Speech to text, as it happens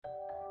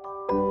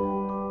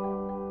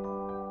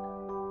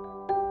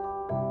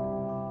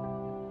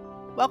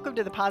Welcome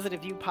to the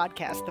Positive View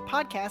Podcast, the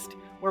podcast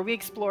where we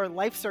explore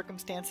life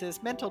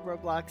circumstances, mental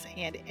roadblocks,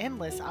 and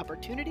endless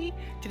opportunity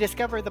to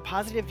discover the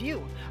positive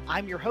view.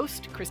 I'm your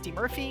host, Christy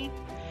Murphy.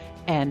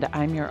 And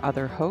I'm your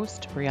other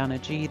host,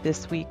 Brianna G.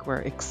 This week,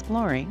 we're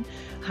exploring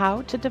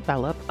how to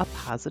develop a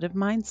positive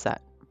mindset.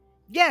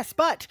 Yes,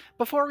 but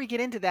before we get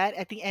into that,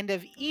 at the end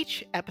of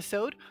each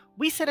episode,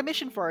 we set a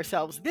mission for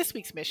ourselves. This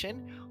week's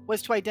mission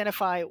was to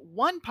identify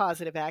one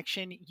positive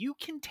action you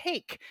can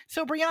take.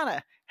 So,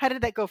 Brianna, how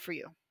did that go for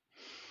you?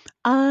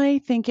 I'm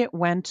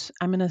going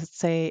to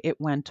say it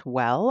went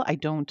well. I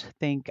don't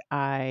think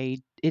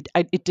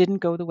it didn't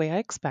go the way I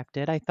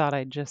expected. I thought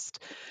I'd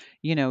just,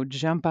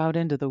 jump out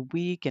into the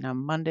week and on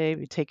Monday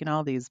be taking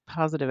all these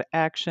positive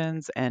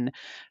actions. And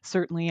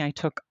certainly I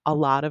took a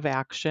lot of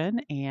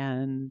action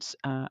and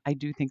I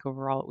do think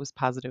overall it was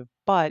positive,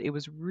 but it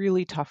was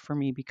really tough for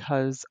me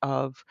because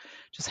of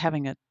just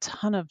having a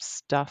ton of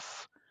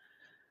stuff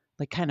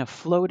like kind of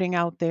floating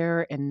out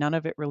there and none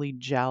of it really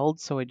gelled.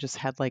 So I just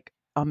had like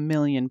a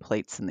million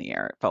plates in the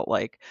air. It felt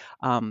like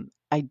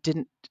I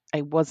didn't,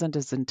 I wasn't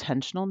as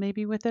intentional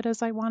maybe with it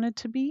as I wanted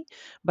to be.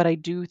 But I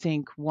do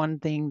think one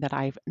thing that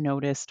I've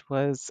noticed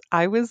was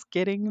I was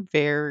getting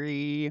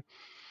very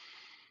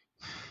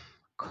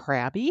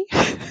crabby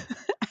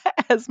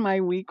as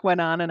my week went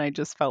on. And I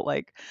just felt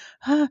like,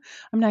 I'm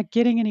not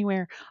getting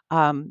anywhere.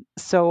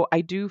 So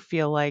I do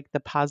feel like the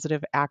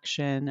positive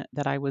action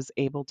that I was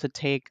able to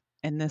take,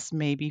 and this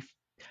may be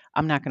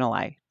I'm not going to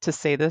lie, to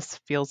say this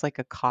feels like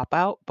a cop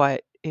out,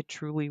 but it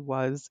truly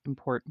was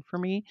important for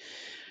me,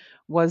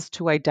 was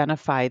to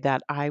identify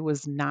that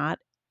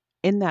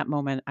in that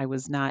moment, I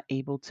was not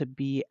able to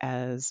be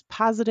as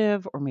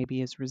positive or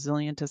maybe as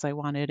resilient as I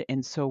wanted.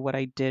 And so what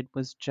I did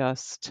was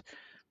just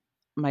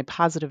my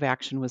positive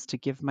action was to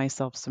give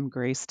myself some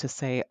grace to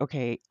say,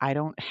 okay, I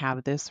don't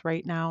have this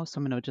right now, so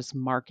I'm going to just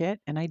mark it.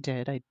 And I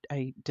did.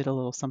 I did a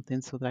little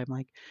something so that I'm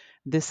like,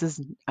 this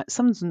is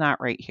something's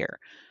not right here.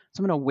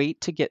 So I'm going to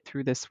wait to get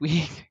through this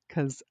week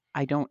because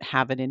I don't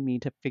have it in me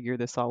to figure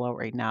this all out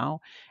right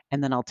now.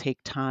 And then I'll take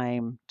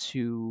time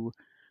to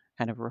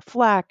kind of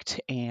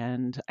reflect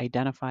and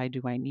identify,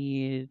 do I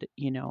need,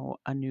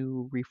 a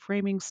new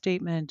reframing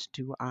statement?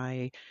 Do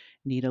I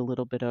need a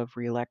little bit of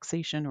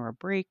relaxation or a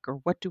break, or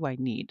what do I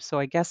need? So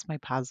I guess my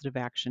positive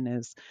action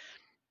is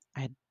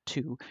I had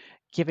to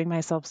giving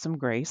myself some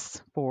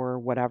grace for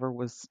whatever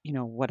was,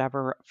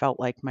 whatever felt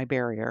like my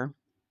barrier,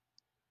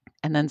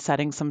 and then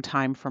setting some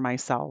time for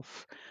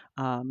myself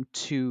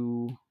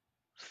to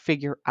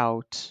figure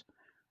out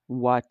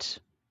what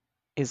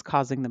is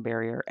causing the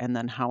barrier and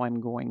then how I'm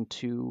going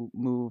to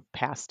move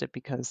past it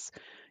because,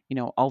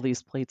 all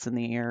these plates in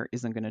the air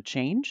isn't going to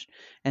change.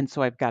 And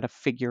so I've got to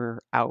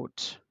figure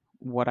out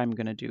what I'm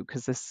going to do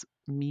because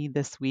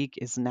this week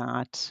is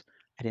not,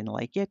 I didn't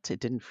like it. It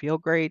didn't feel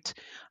great.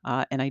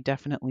 And I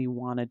definitely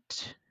wanted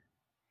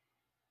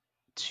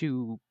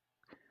to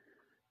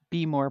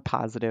be more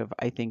positive,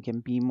 I think,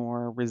 and be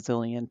more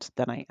resilient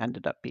than I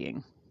ended up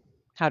being.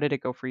 How did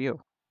it go for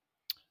you?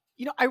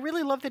 I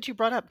really love that you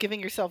brought up giving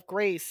yourself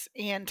grace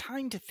and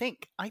time to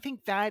think. I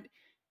think that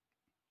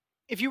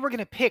if you were going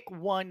to pick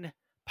one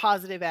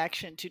positive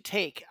action to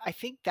take, I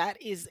think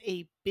that is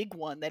a big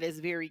one that is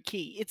very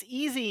key. It's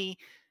easy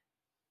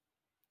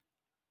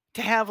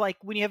to have, like,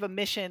 when you have a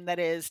mission that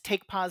is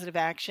take positive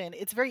action,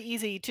 it's very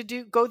easy to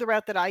go the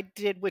route that I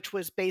did, which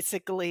was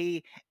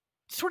basically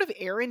sort of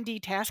errandy,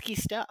 tasky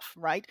stuff,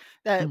 right?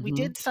 We Hmm.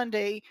 did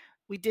Sunday,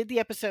 we did the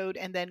episode,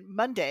 and then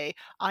Monday,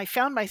 I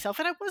found myself,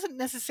 and I wasn't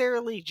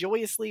necessarily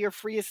joyously or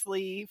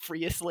freeiously.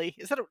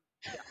 Is that a?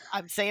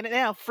 I'm saying it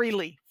now,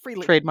 freely.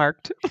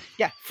 Trademarked.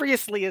 Yeah,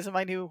 freeiously is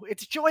my new.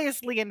 It's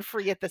joyously and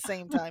free at the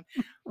same time.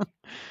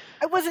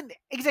 I wasn't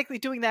exactly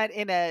doing that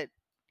in a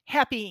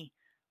happy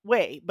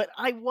way, but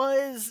I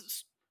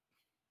was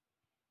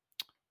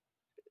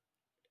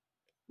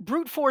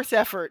brute force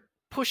effort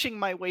pushing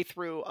my way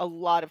through a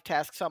lot of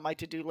tasks on my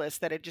to-do list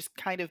that had just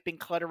kind of been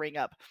cluttering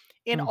up.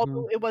 And Hmm.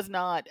 although it was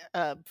not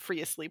a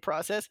free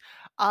process,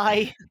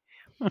 I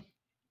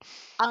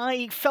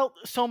I felt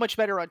so much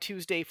better on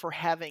Tuesday for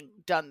having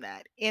done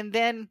that. And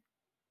then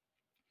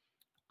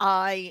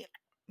I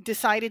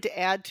decided to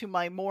add to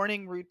my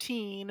morning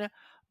routine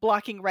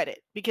blocking Reddit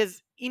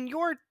because in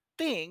your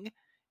thing,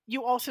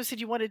 you also said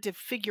you wanted to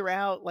figure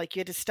out, like, you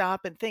had to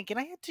stop and think. And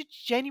I had to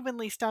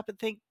genuinely stop and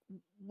think,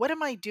 what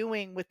am I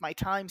doing with my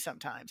time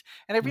sometimes?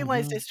 And I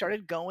realized I Hmm.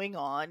 started going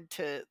on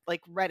to,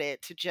 like,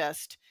 Reddit to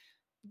just,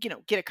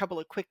 get a couple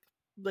of quick,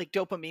 like,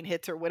 dopamine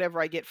hits or whatever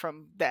I get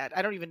from that.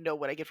 I don't even know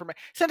what I get from it.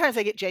 Sometimes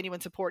I get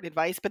genuine support and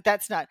advice, but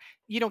that's not,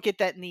 you don't get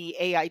that in the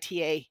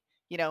AITA,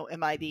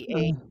 am I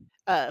the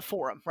A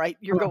forum, right?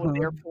 You're going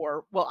there Mhm,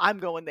 for, well, I'm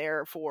going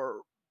there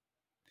for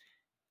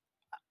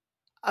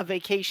a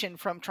vacation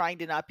from trying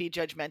to not be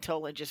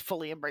judgmental and just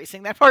fully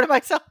embracing that part of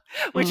myself,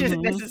 which isn't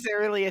mhm.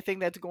 necessarily a thing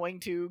that's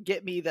going to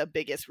get me the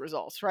biggest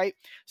results, right?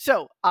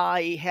 So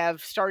I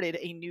have started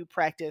a new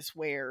practice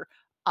where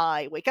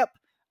I wake up,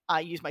 I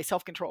use my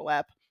self control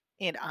app,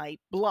 and I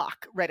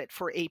block Reddit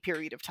for a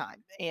period of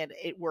time. And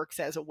it works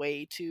as a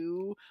way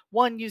to,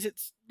 one, use it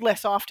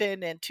less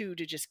often, and two,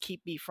 to just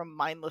keep me from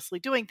mindlessly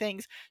doing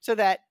things, so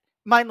that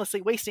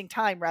mindlessly wasting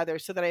time, rather,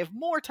 so that I have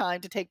more time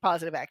to take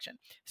positive action.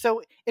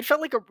 So it felt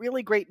like a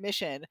really great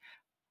mission.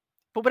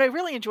 But what I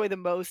really enjoy the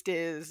most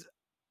is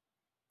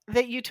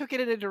that you took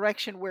it in a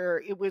direction where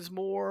it was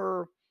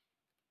more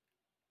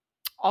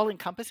all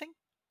encompassing.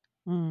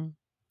 Mm,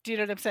 Do you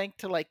know what I'm saying?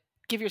 To like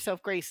give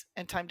yourself grace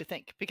and time to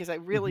think, because I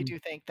really mhm. do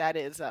think that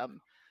is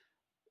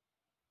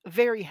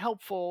very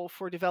helpful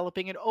for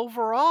developing an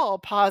overall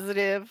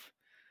positive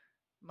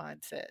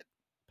mindset,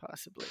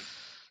 possibly.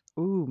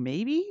 Ooh,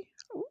 maybe?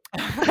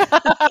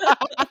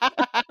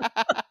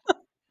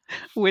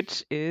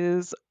 Which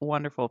is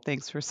wonderful.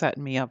 Thanks for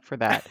setting me up for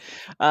that.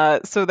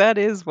 So, that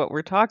is what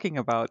we're talking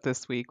about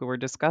this week. We're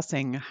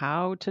discussing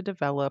how to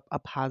develop a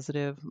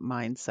positive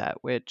mindset,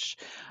 which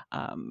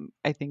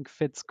I think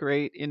fits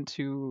great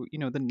into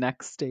the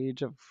next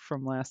stage of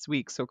from last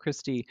week. So,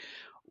 Christy,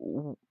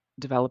 w-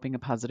 developing a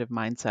positive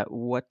mindset,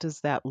 what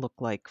does that look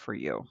like for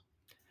you?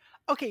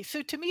 Okay,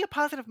 so to me, a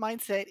positive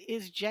mindset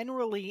is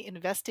generally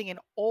investing in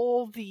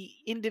all the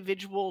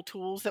individual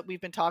tools that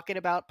we've been talking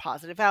about: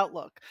 positive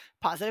outlook,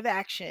 positive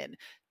action,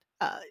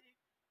 uh,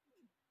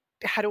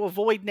 how to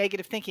avoid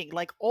negative thinking.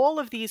 Like all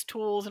of these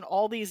tools and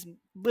all these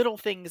little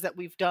things that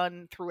we've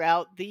done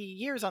throughout the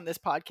years on this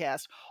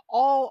podcast,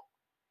 all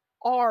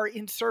are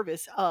in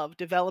service of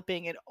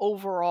developing an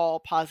overall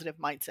positive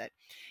mindset.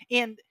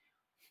 And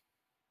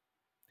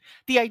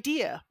the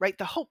idea, right,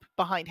 the hope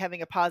behind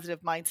having a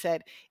positive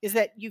mindset is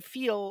that you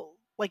feel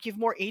like you have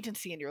more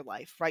agency in your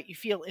life, right? You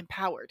feel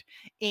empowered,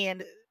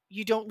 and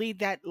you don't lead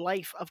that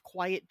life of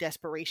quiet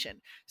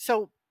desperation.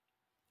 So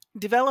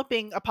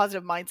developing a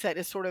positive mindset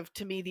is sort of,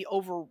 to me, the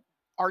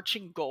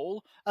overarching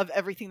goal of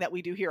everything that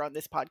we do here on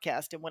this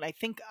podcast. And when I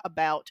think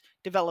about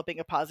developing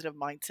a positive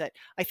mindset,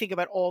 I think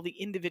about all the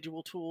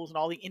individual tools and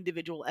all the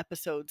individual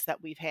episodes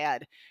that we've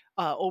had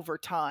over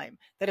time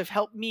that have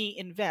helped me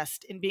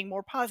invest in being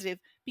more positive,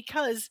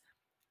 because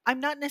I'm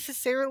not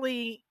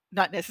necessarily,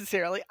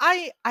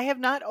 I have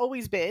not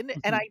always been,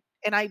 and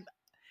Mhm, I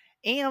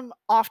am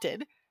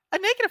often a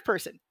negative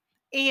person,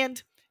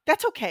 and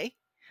that's okay.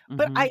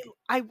 But mhm,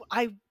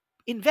 I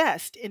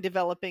invest in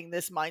developing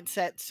this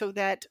mindset so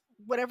that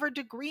whatever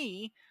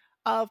degree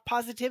of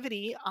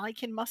positivity I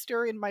can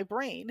muster in my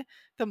brain,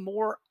 the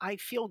more I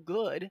feel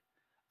good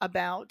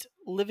about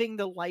living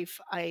the life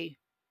I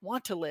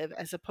want to live,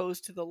 as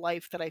opposed to the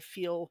life that I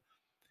feel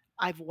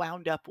I've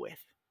wound up with.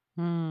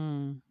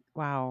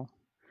 Wow.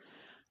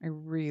 I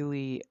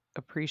really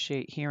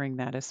appreciate hearing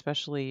that,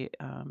 especially,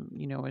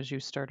 as you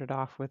started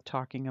off with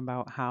talking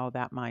about how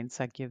that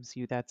mindset gives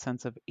you that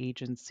sense of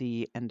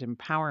agency and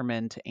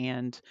empowerment,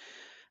 and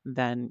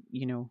then,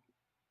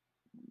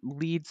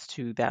 leads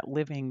to that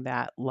living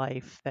that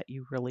life that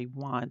you really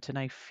want. And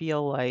I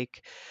feel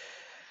like,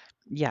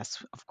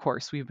 yes, of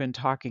course, we've been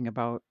talking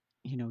about,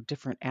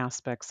 different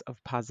aspects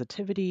of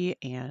positivity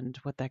and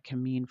what that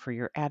can mean for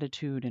your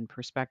attitude and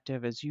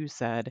perspective, as you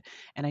said.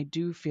 And I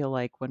do feel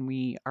like when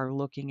we are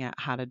looking at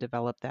how to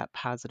develop that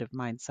positive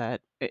mindset,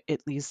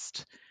 at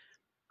least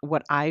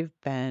what I've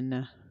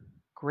been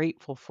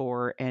grateful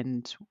for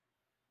and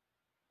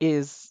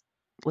is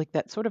like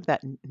that sort of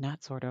that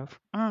not sort of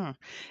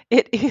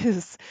it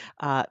is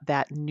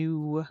that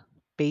new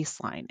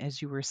baseline,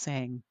 as you were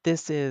saying.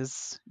 This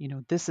is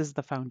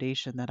the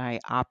foundation that I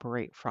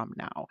operate from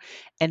now.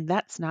 And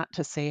that's not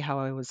to say how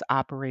I was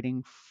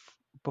operating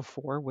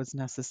before was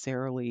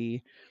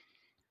necessarily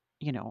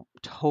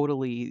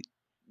totally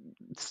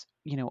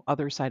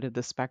other side of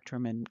the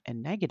spectrum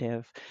and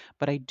negative.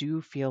 But I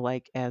do feel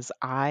like as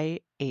I'm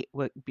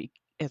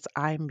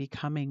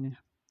becoming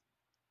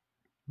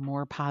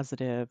more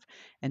positive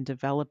and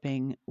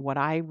developing what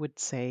I would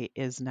say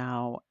is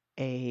now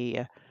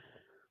a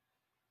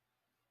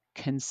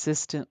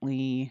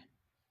consistently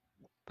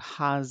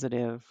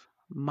positive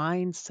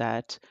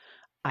mindset,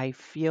 I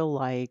feel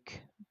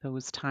like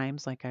those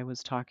times, like I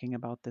was talking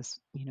about this,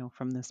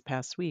 from this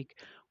past week,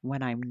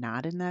 when I'm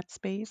not in that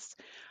space,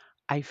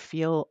 I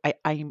feel like,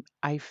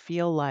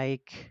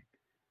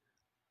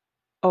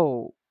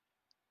 oh,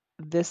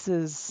 this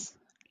is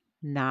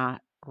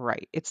not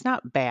right. It's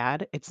not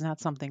bad. It's not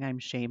something I'm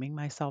shaming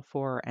myself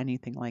for or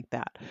anything like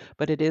that.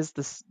 But it is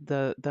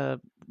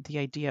the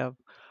idea of,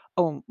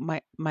 oh,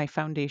 my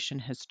foundation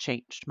has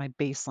changed. My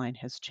baseline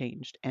has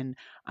changed, and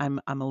I'm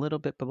a little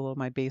bit below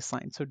my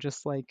baseline. So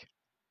just like,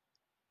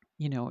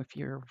 if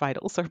your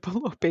vitals are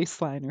below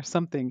baseline or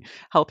something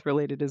health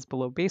related is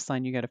below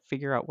baseline, you got to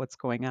figure out what's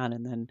going on,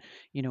 and then,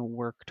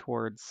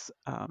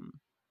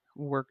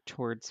 work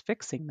towards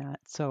fixing that.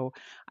 So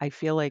I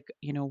feel like,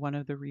 one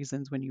of the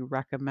reasons when you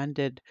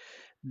recommended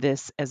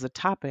this as a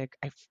topic,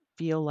 I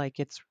feel like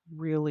it's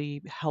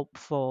really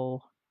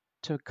helpful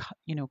to,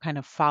 kind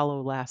of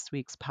follow last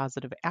week's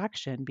positive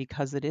action,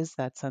 because it is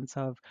that sense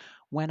of,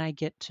 when I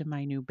get to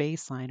my new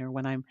baseline, or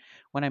when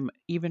I'm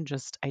even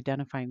just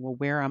identifying, well,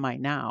 where am I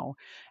now?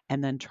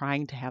 And then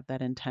trying to have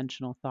that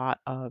intentional thought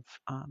of,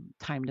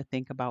 time to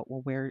think about,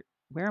 well,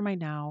 where am I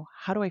now?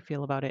 How do I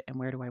feel about it? And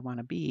where do I want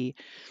to be?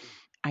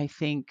 I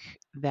think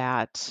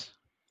that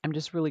I'm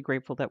just really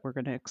grateful that we're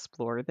going to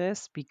explore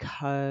this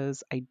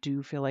because I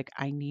do feel like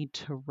I need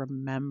to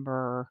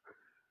remember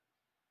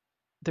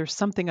there's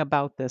something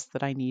about this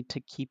that I need to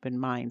keep in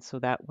mind so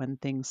that when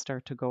things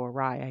start to go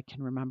awry, I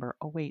can remember,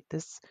 oh wait,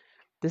 this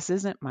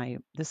isn't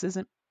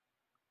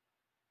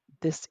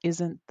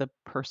the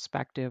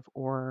perspective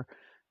or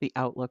the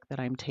outlook that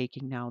I'm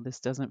taking now. This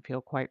doesn't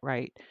feel quite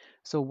right.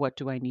 So what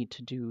do I need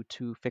to do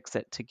to fix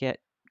it to get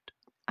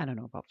I don't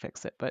know about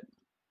fix it, but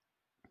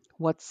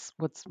what's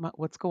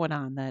going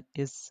on that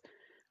is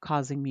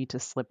causing me to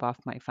slip off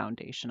my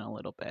foundation a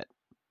little bit?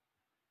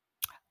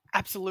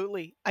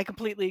 Absolutely. I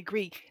completely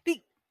agree.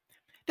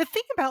 The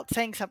thing about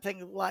saying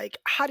something like,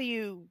 how do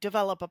you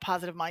develop a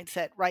positive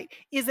mindset, right?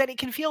 Is that it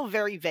can feel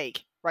very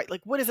vague, right?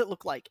 Like, what does it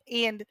look like?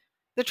 And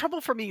the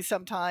trouble for me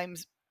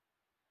sometimes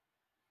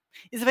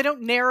is if I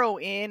don't narrow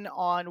in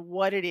on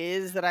what it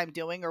is that I'm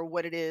doing or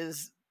what it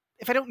is,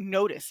 if I don't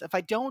notice, if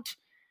I don't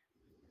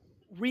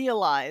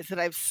realize that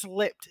I've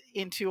slipped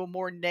into a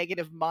more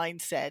negative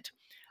mindset,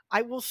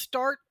 I will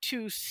start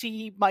to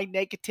see my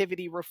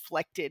negativity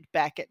reflected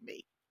back at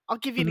me. I'll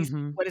give you an example.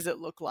 Mhm. What does it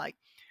look like?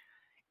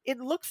 It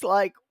looks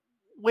like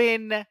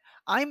when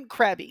I'm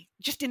crabby,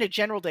 just in a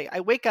general day,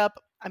 I wake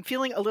up, I'm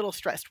feeling a little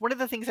stressed. One of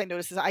the things I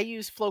notice is I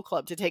use Flow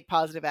Club to take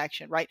positive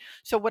action, right?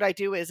 So what I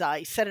do is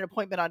I set an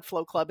appointment on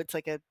Flow Club. It's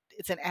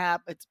an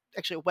app, it's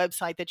actually a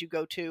website that you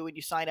go to and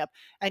you sign up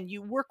and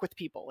you work with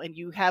people and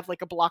you have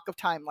like a block of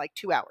time, like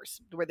 2 hours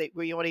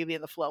where you want to be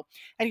in the flow.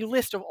 And you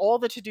list of all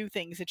the to-do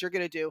things that you're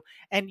gonna do.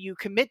 And you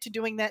commit to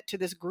doing that to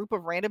this group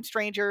of random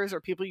strangers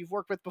or people you've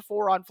worked with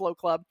before on Flow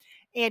Club.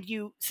 And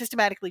you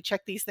systematically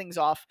check these things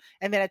off.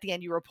 And then at the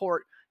end you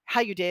report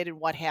how you did and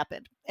what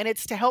happened. And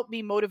it's to help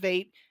me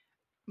motivate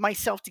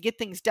myself to get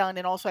things done.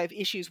 And also, I have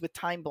issues with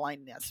time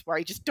blindness where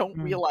I just don't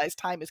Mm. realize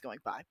time is going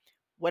by.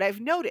 What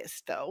I've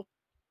noticed though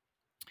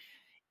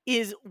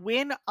is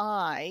when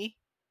I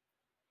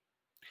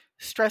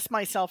stress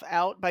myself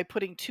out by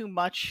putting too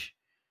much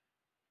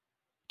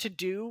to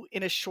do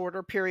in a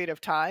shorter period of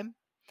time,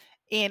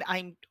 and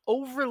I'm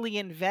overly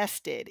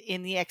invested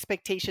in the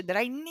expectation that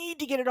I need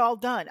to get it all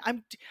done.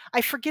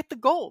 I forget the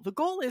goal. The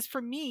goal is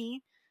for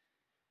me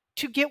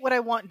to get what I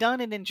want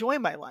done and enjoy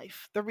my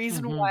life. The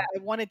reason why Mhm. I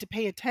wanted to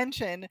pay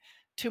attention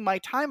to my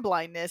time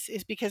blindness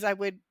is because I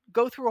would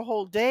go through a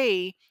whole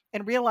day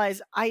and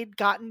realize I had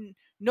gotten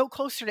no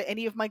closer to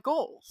any of my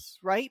goals,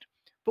 right?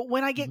 But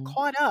when I get Mhm.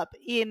 caught up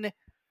in,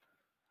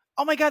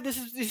 oh my God, this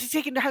is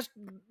taking has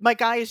my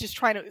guy is just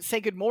trying to say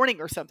good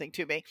morning or something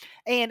to me.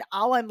 And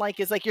all I'm like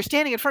is like, you're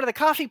standing in front of the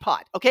coffee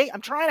pot. Okay. I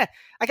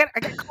got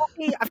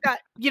coffee. I've got,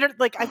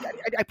 like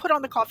I put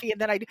on the coffee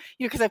and then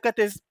because I've got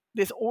this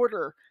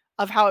order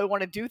of how I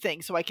want to do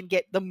things so I can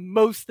get the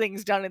most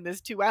things done in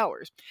this 2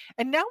 hours.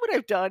 And now what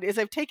I've done is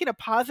I've taken a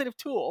positive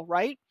tool,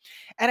 right?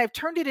 And I've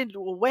turned it into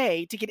a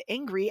way to get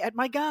angry at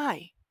my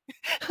guy.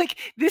 Like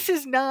this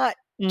is not,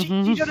 do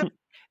you know what Mhm.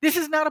 this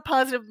is not a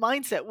positive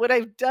mindset. What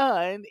I've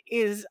done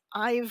is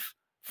I've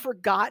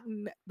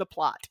forgotten the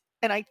plot.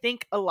 And I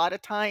think a lot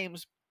of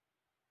times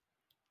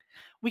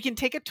we can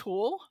take a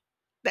tool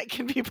that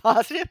can be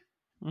positive.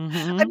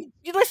 I Mhm. mean,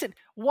 you listen,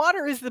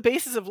 water is the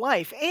basis of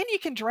life and you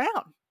can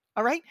drown.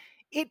 All right?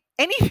 It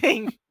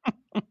anything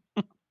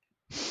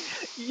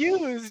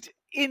used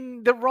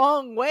in the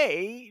wrong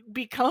way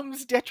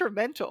becomes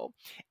detrimental.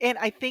 And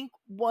I think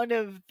one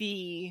of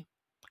the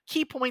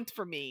key points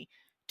for me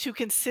to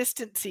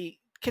consistently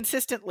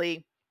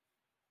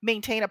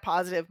maintain a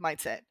positive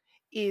mindset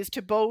is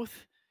to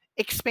both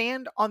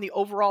expand on the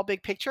overall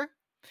big picture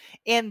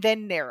and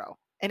then narrow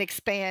and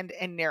expand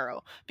and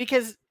narrow,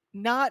 because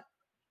not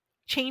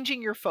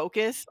changing your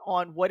focus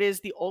on what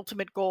is the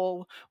ultimate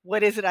goal,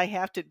 what is it I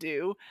have to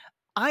do,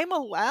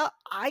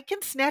 I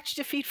can snatch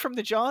defeat from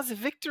the jaws of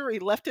victory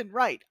left and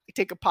right. I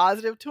take a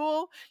positive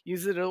tool,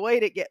 use it as a way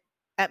to get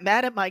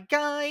mad at my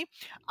guy.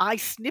 I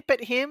snip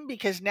at him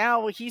because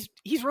now he's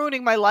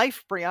ruining my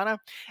life, Brianna.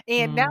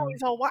 And now Mm.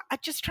 he's all, "Why? I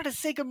just try to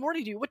say good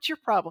morning to you. What's your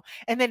problem?"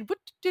 And then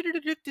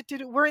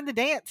we're in the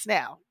dance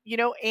now,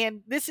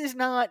 and this is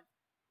not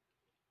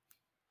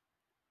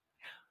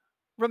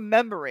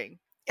remembering.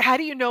 How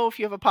do you know if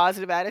you have a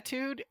positive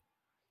attitude?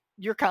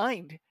 You're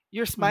kind,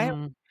 you're smiling,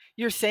 Mhm.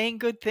 you're saying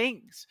good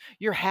things,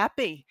 you're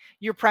happy,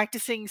 you're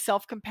practicing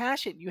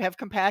self-compassion, you have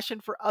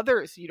compassion for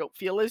others, you don't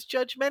feel as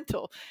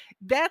judgmental.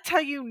 That's how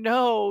you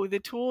know the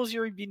tools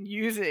you've been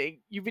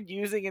using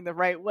in the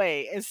right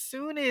way. As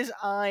soon as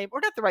I'm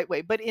or not the right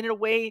way, but in a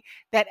way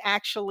that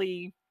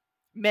actually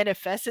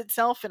manifests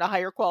itself in a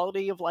higher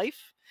quality of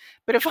life.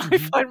 But if I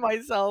Mhm. find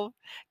myself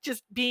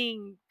just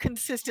being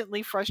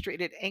consistently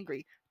frustrated,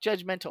 angry,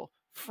 judgmental,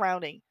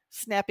 frowning,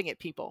 snapping at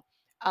people,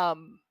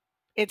 um,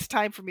 it's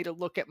time for me to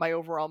look at my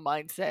overall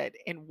mindset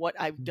and what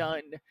I've Mhm.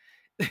 done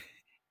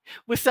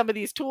with some of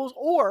these tools,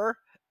 or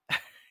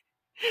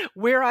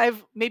where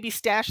I've maybe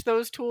stashed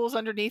those tools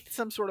underneath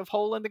some sort of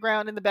hole in the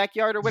ground in the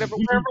backyard or whatever,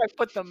 wherever I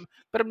put them,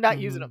 but I'm not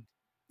using them. Mhm.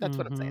 That's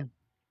what I'm saying.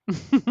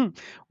 Mhm.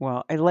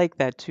 Well, I like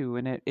that too,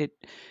 and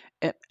it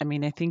I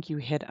mean, I think you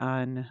hit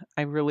on,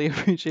 I really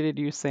appreciated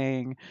you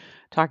saying,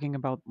 talking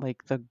about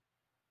like the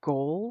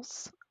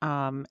goals.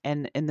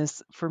 And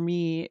this for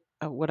me,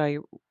 what I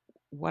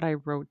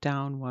wrote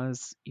down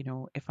was,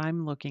 if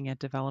I'm looking at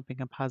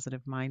developing a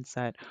positive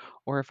mindset,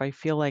 or if I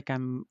feel like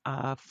I'm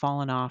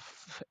falling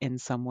off in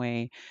some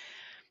way,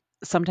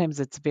 sometimes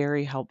it's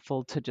very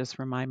helpful to just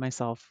remind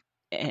myself.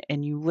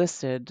 And you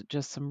listed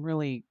just some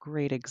really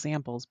great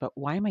examples, but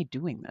why am I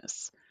doing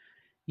this?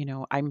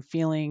 I'm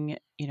feeling,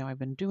 I've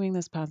been doing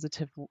this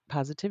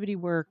positivity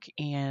work,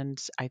 and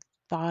I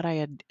thought I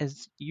had,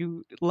 as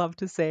you love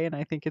to say, and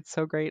I think it's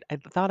so great, I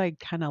thought I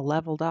kind of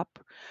leveled up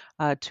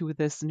to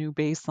this new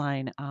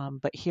baseline.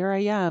 But here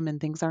I am, and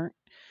things aren't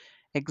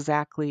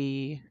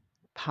exactly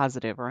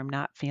positive, or I'm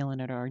not feeling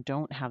it, or I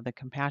don't have the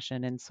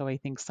compassion. And so I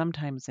think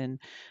sometimes in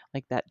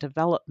like that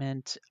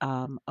development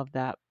of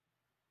that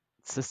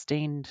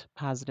sustained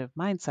positive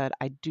mindset,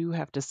 I do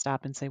have to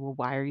stop and say, well,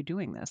 why are you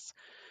doing this?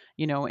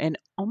 And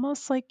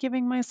almost like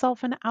giving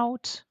myself an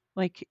out.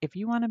 Like if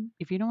you don't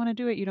want to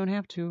do it, you don't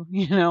have to,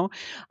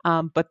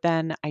 But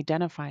then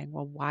identifying,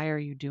 well, why are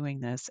you doing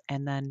this?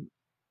 And then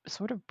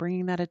sort of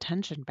bringing that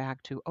attention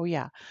back to, oh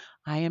yeah,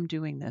 I am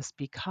doing this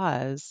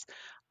because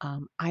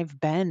I've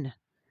been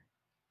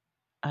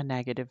a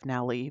negative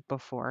Nelly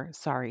before.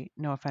 Sorry,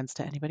 no offense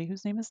to anybody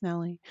whose name is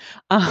Nelly.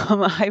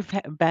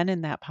 Been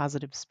in that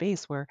positive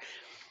space where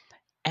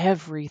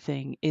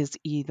everything is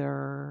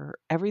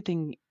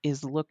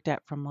looked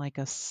at from like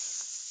a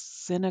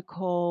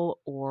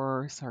cynical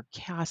or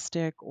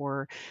sarcastic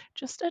or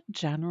just a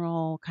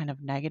general kind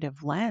of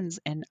negative lens,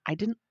 and I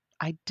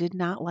did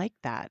not like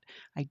that.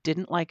 I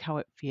didn't like how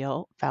it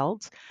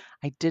felt.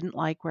 I didn't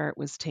like where it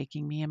was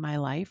taking me in my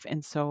life.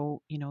 And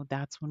so,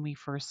 that's when we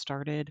first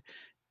started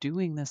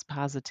doing this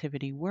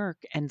positivity work.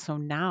 And so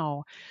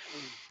now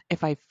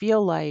if I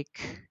feel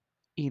like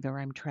either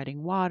I'm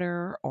treading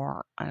water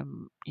or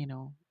I'm,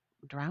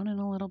 drowning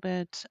a little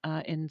bit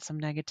in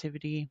some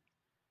negativity,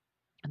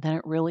 then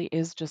it really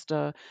is just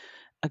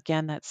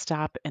again, that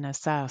stop and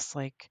assess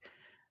like,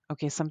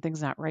 okay,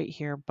 something's not right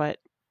here, but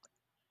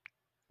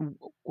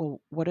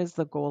well, what is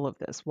the goal of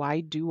this?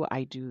 Why do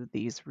I do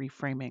these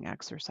reframing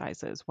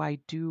exercises? Why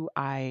do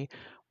I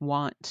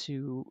want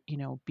to,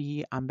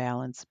 be on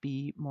balance,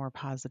 be more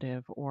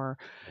positive, or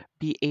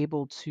be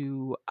able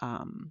to,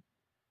 I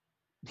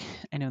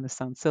know this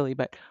sounds silly,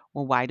 but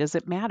well, why does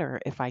it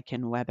matter if I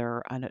can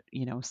weather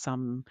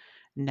some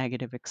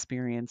negative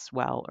experience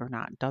well or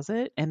not? Does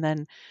it? And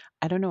then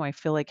I don't know, I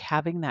feel like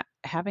having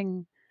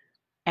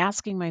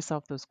asking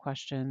myself those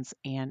questions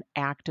and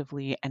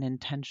actively and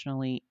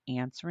intentionally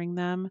answering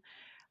them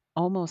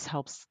almost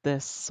helps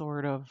this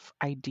sort of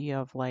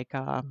idea of like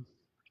a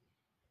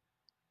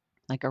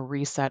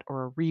reset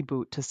or a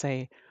reboot to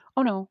say,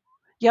 "Oh no,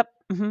 yep,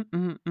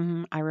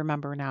 I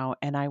remember now,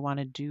 and I want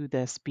to do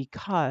this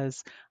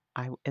because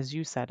as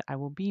you said, I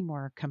will be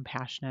more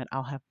compassionate.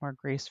 I'll have more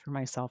grace for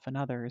myself and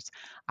others.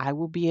 I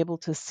will be able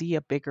to see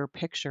a bigger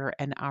picture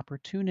and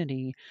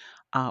opportunity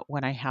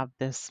when I have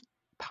this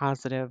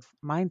positive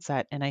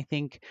mindset." And I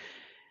think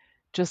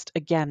just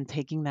again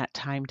taking that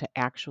time to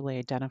actually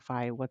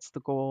identify what's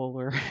the goal,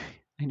 or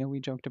I know we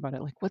joked about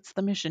it, like what's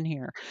the mission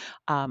here,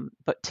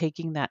 but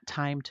taking that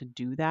time to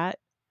do that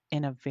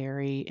in a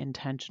very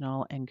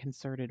intentional and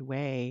concerted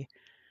way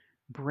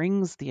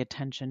brings the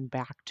attention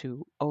back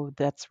to, oh,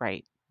 that's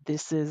right,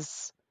 this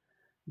is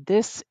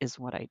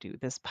what I do,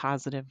 this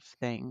positive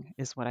thing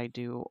is what I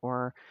do,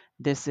 or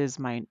this is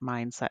my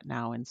mindset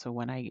now. And so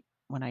when I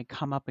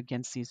come up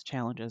against these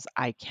challenges,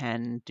 I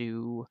can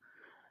do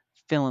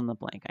fill in the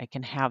blank. I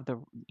can have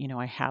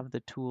I have the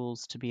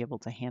tools to be able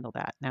to handle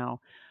that. Now,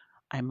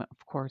 I'm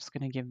of course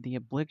going to give the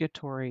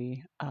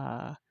obligatory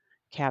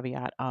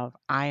caveat of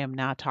I am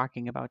not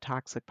talking about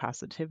toxic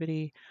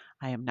positivity.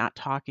 I am not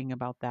talking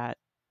about that.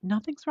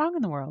 Nothing's wrong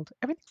in the world.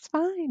 Everything's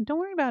fine. Don't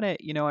worry about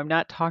it. I'm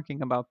not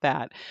talking about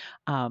that.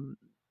 Um,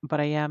 but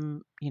I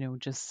am,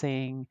 just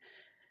saying,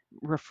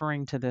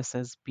 referring to this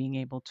as being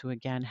able to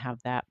again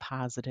have that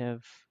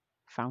positive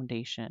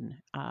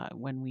foundation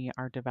when we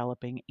are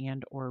developing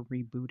and or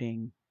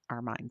rebooting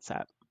our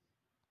mindset.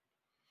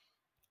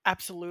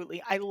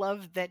 Absolutely. I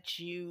love that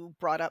you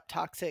brought up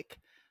toxic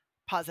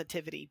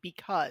positivity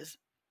because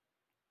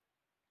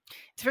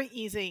it's very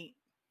easy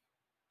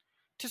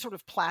to sort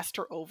of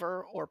plaster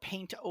over or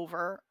paint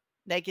over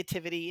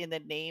negativity in the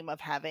name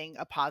of having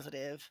a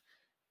positive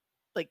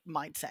like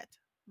mindset,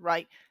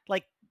 right?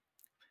 Like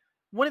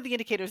one of the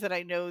indicators that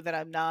I know that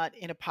I'm not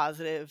in a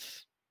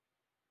positive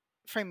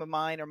frame of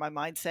mind or my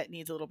mindset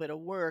needs a little bit of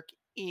work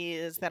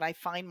is that I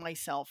find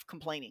myself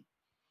complaining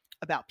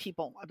about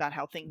people, about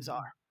how things Mhm.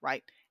 are,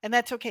 right? And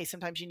that's okay.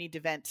 Sometimes you need to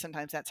vent.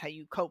 Sometimes that's how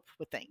you cope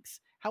with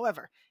things.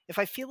 However, if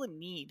I feel a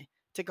need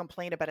to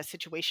complain about a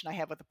situation I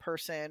have with a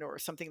person or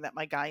something that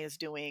my guy is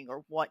doing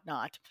or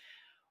whatnot,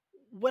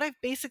 what I've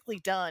basically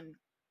done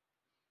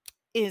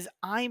is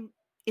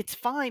it's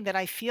fine that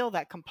I feel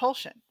that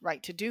compulsion,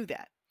 right, to do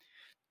that.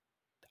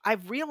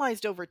 I've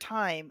realized over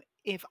time,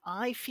 if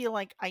I feel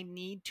like I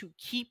need to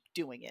keep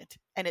doing it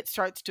and it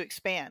starts to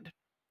expand,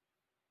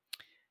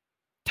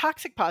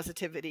 Toxic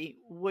positivity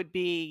would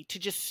be to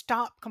just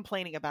stop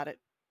complaining about it.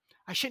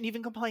 I shouldn't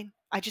even complain.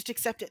 I just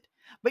accept it.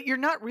 But you're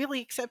not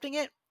really accepting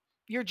it.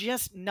 You're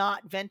just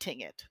not venting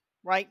it,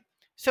 right?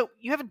 So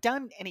you haven't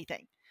done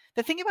anything.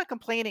 The thing about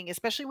complaining,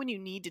 especially when you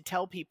need to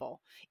tell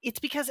people, it's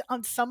because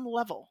on some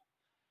level,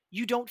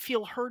 you don't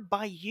feel heard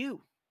by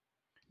you.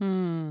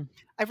 Hmm.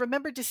 I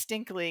remember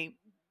distinctly,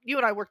 you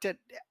and I worked at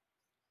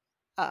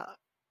uh,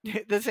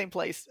 the same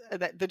place,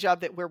 that the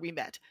job that where we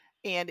met,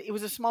 and it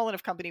was a small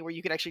enough company where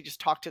you could actually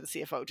just talk to the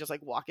CFO, just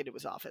like walk into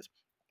his office.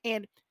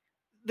 And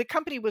the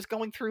company was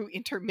going through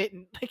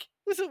intermittent, like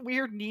it was a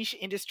weird niche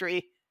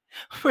industry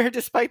where,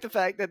 despite the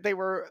fact that they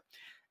were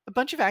a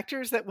bunch of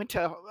actors that went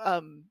to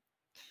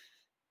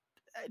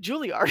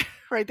Juilliard,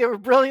 right? They were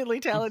brilliantly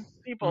talented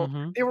people.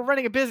 Mm-hmm. They were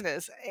running a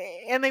business,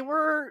 and they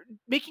were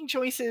making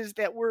choices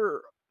that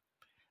were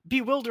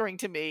bewildering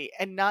to me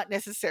and not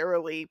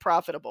necessarily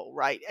profitable,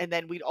 right? And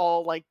then we'd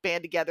all like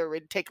band together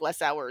and take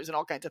less hours and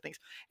all kinds of things.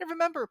 I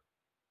remember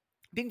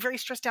being very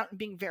stressed out and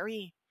being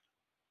very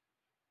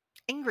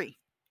angry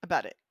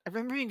about it. I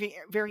remember being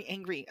very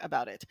angry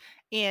about it.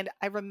 And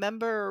I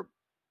remember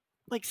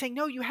like saying,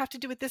 no, you have to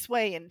do it this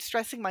way, and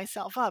stressing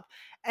myself up.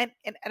 And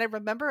I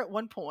remember at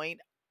one point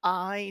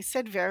I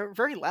said very,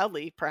 very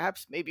loudly,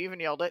 perhaps maybe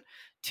even yelled it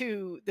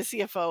to the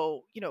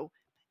CFO,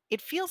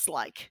 it feels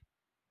like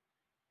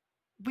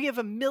we have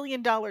 $1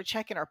 million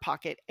check in our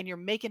pocket and you're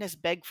making us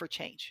beg for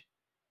change.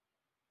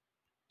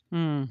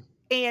 Mm.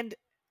 And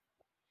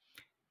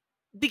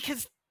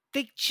because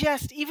they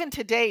just, even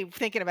today,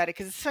 thinking about it,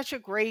 because it's such a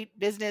great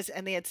business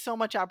and they had so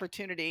much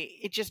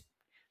opportunity,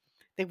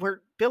 they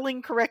weren't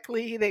billing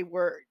correctly.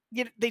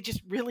 They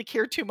just really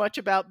care too much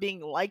about being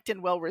liked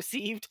and well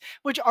received,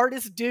 which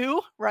artists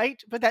do,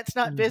 right? But that's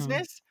not Mm-hmm.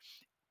 business.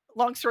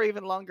 Long story,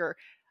 even longer.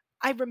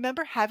 I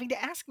remember having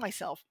to ask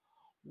myself,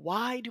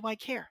 why do I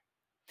care?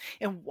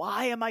 And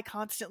why am I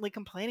constantly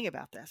complaining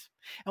about this?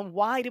 And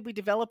why did we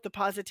develop the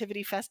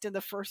Positivity Fest in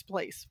the first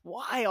place?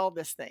 Why all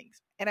these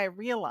things? And I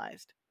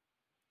realized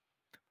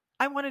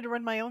I wanted to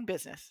run my own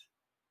business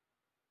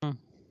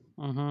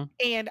Mm-hmm.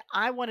 and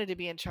I wanted to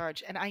be in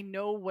charge. And I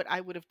know what I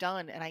would have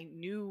done and I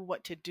knew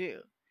what to do.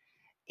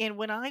 And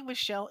when I was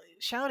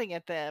shouting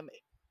at them,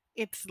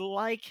 it's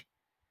like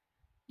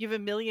you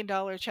have $1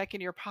 million check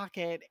in your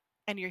pocket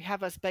and you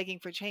have us begging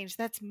for change.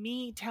 That's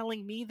me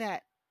telling me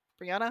that,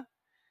 Brianna,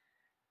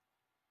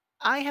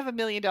 I have $1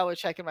 million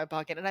check in my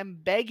pocket and I'm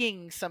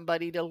begging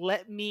somebody to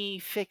let me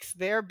fix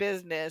their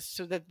business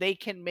so that they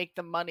can make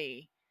the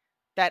money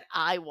that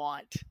I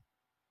want.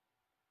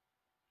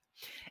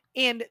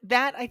 And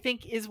that, I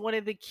think, is one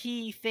of the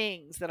key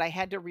things that I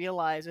had to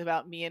realize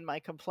about me and my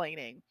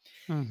complaining.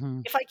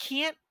 Mm-hmm. If I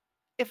can't,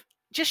 if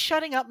just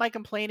shutting up my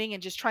complaining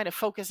and just trying to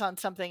focus on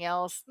something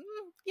else,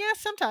 yeah,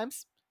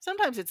 sometimes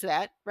it's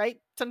that, right?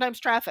 Sometimes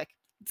traffic.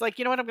 It's like,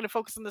 you know what? I'm going to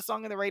focus on the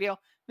song on the radio.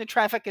 The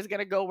traffic is going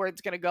to go where it's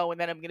going to go, and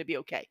then I'm going to be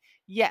okay.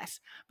 Yes.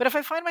 But if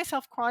I find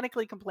myself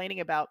chronically complaining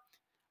about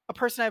a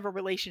person I have a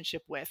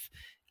relationship with,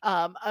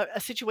 a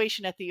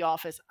situation at the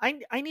office,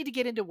 I need to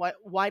get into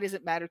why does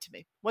it matter to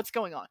me? What's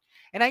going on?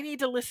 And I need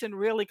to listen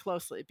really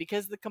closely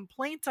because the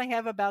complaints I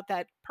have about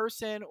that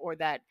person or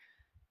that,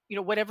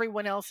 what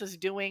everyone else is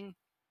doing,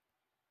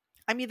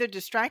 I'm either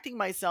distracting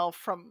myself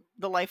from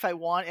the life I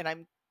want and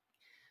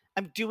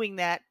I'm doing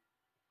that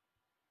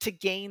to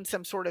gain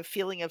some sort of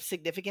feeling of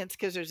significance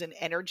because there's an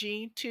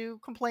energy to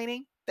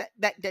complaining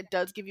that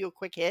does give you a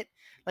quick hit,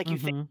 like you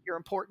think Mm-hmm. you're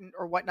important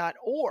or whatnot.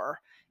 Or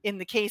in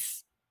the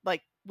case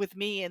like with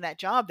me in that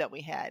job that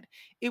we had,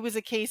 it was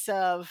a case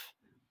of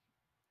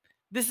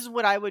this is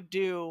what I would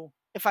do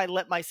if I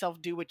let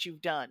myself do what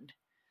you've done,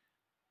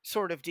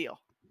 sort of deal.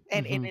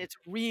 And Mm-hmm. it's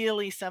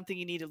really something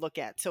you need to look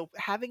at. So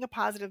having a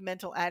positive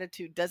mental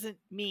attitude doesn't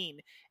mean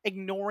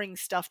ignoring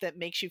stuff that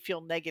makes you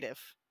feel negative.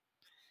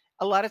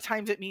 A lot of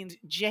times it means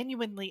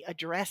genuinely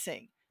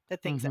addressing the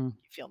things that Mm-hmm. make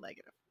you feel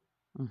negative.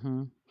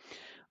 Mm-hmm.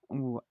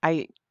 Ooh,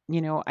 I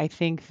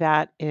think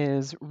that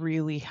is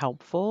really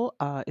helpful.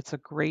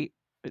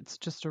 It's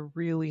just a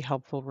really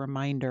helpful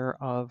reminder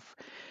of,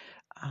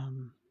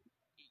 um,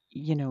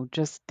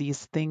 just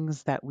these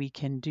things that we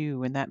can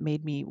do. And that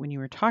made me, when you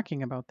were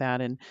talking about that,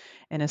 and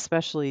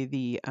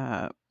especially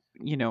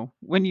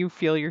when you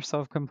feel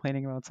yourself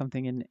complaining about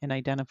something and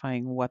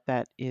identifying what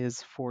that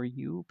is for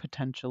you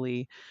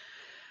potentially,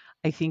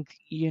 I think,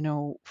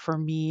 for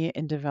me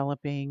in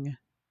developing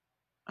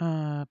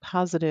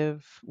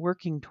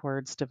working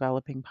towards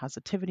developing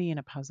positivity and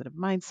a positive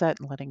mindset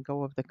and letting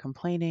go of the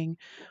complaining.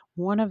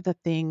 One of the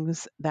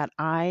things that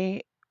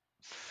I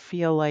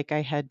feel like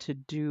I had to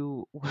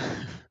do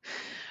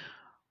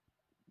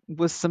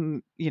was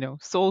some,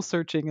 soul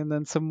searching and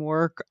then some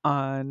work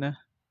on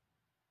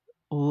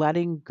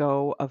letting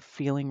go of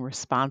feeling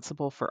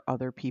responsible for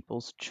other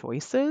people's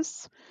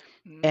choices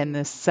and Mm,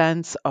 the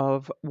sense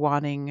of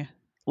wanting,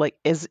 like,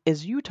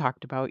 as you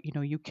talked about,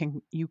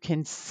 you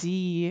can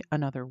see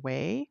another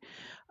way,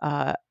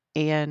 uh,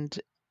 and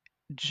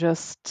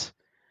just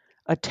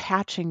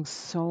attaching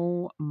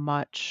so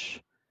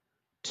much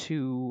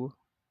to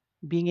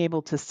being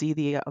able to see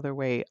the other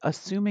way,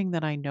 assuming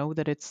that I know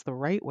that it's the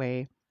right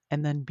way,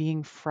 and then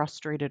being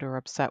frustrated or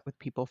upset with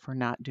people for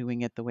not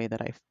doing it the way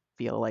that I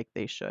feel like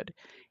they should,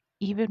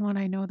 even when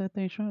I know that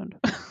they should.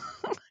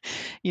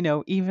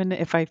 Even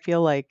if I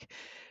feel like,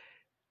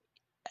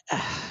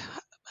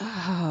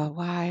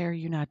 why are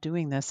you not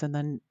doing this? And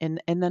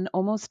then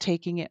almost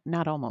taking it,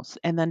 not almost,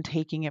 and then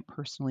taking it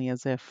personally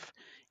as if,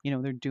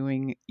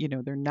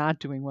 they're not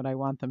doing what I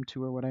want them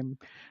to, or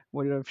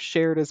what I've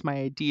shared as my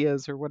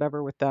ideas or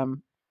whatever with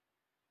them,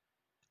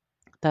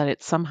 that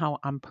it's somehow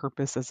on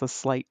purpose as a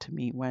slight to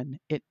me when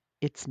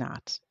it's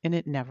not, and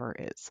it never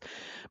is.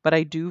 But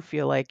I do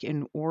feel like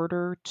in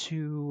order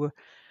to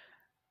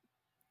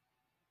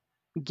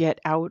get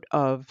out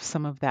of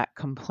some of that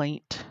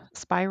complaint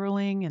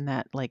spiraling and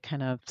that like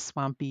kind of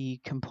swampy,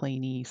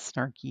 complainy,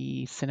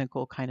 snarky,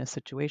 cynical kind of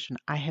situation,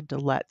 I had to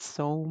let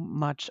so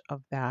much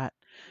of that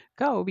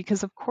go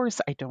because, of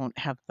course, I don't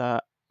have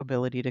the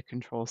ability to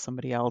control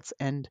somebody else.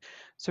 And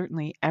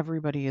certainly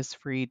everybody is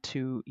free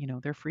to,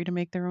 they're free to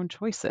make their own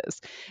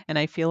choices. And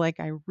I feel like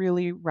I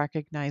really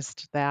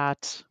recognized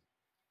that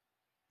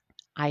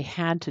I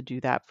had to do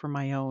that for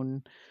my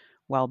own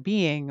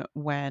well-being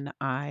when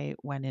I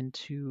went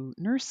into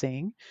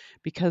nursing,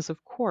 because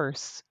of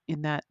course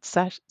in that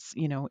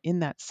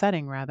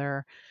setting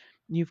rather,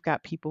 you've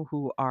got people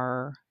who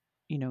are,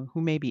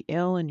 who may be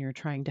ill and you're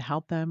trying to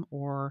help them,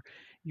 or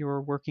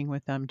you're working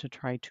with them to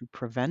try to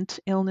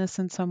prevent illness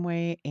in some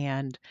way.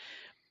 And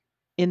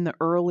in the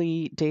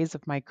early days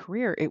of my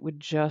career, I would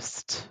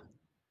just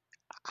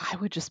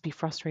be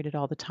frustrated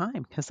all the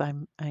time because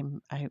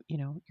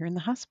you're in the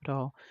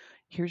hospital,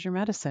 here's your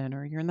medicine,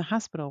 or you're in the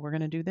hospital, we're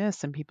going to do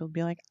this. And people would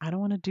be like, I don't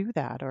want to do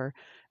that, or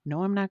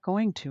no, I'm not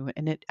going to.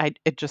 And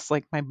it just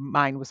like my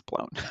mind was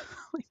blown.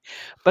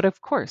 But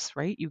of course,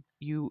 right?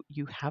 You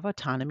have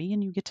autonomy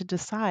and you get to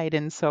decide.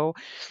 And so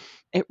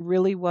it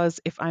really was,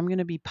 if I'm going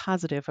to be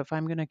positive, if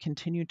I'm going to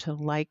continue to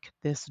like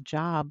this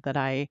job that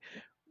I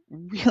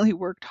really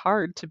worked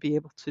hard to be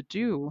able to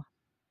do,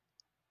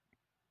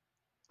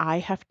 I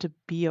have to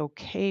be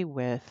okay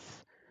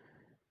with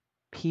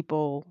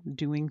people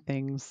doing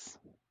things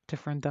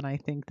different than I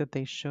think that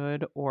they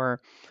should.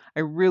 Or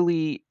I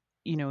really,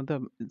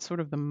 the sort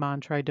of the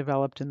mantra I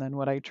developed, and then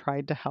what I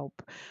tried to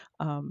help,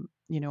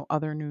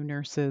 other new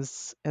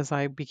nurses as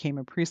I became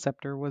a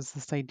preceptor, was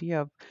this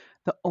idea of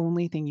the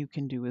only thing you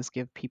can do is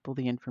give people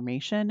the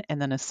information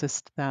and then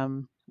assist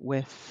them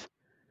with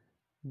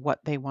what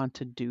they want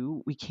to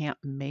do. We can't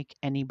make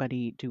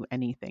anybody do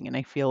anything. And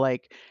I feel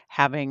like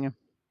having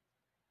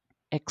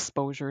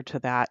exposure to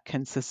that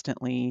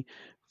consistently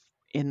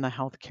in the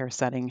healthcare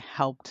setting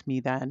helped me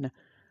then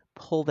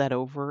pull that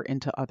over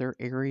into other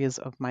areas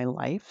of my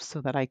life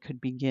so that I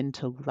could begin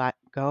to let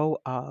go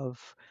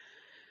of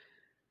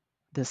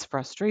this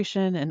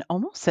frustration and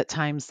almost at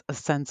times a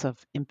sense of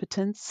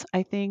impotence,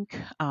 I think,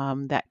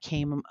 that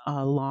came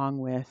along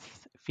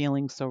with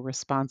feeling so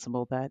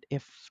responsible, that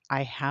if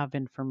I have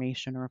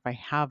information or if I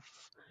have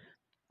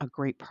a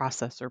great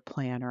process or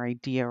plan or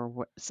idea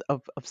or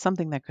of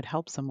something that could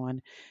help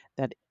someone,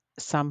 that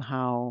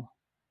somehow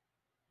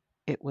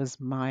it was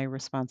my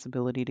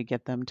responsibility to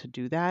get them to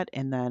do that.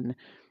 And then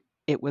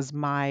it was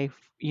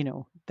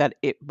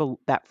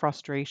that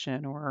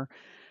frustration,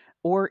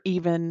 or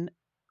even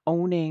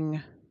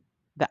owning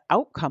the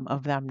outcome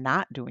of them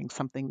not doing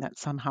something, that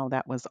somehow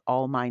that was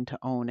all mine to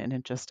own, and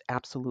it just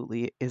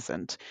absolutely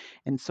isn't.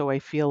 And so I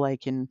feel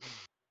like in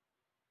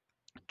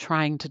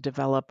trying to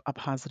develop a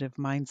positive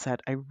mindset,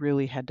 I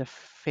really had to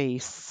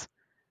face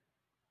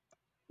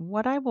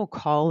what I will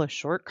call a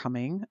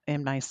shortcoming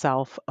in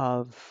myself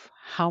of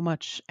how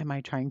much am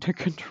I trying to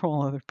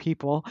control other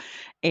people,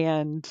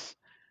 and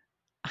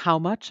how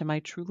much am I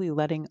truly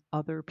letting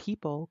other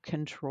people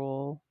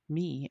control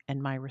me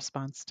and my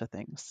response to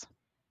things.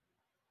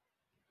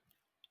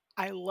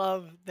 I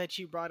love that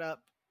you brought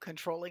up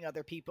controlling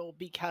other people,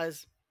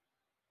 because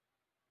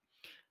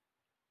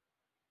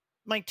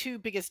my two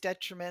biggest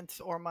detriments,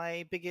 or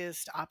my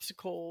biggest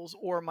obstacles,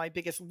 or my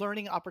biggest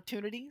learning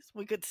opportunities,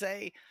 we could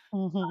say,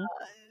 Mhm.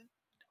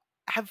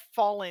 have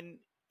fallen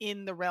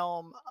in the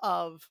realm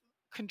of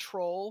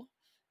control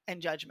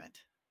and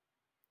judgment.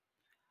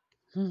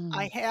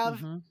 I Mhm.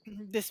 have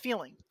Mhm. this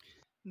feeling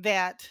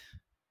that,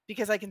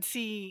 because I can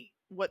see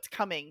what's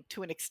coming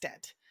to an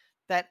extent,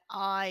 that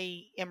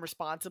I am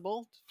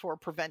responsible for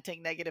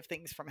preventing negative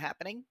things from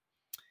happening.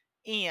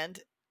 And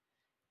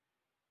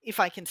if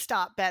I can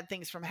stop bad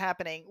things from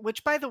happening,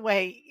 which, by the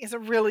way, is a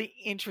really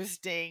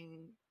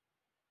interesting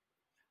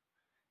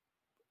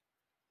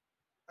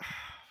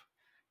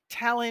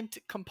talent,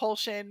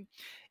 compulsion.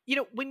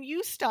 When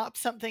you stop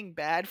something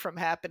bad from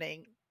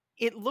happening,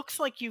 it looks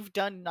like you've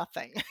done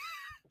nothing.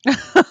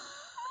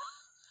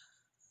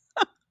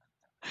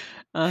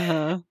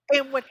 Uh-huh.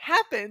 And what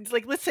happens,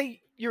 like, let's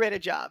say you're at a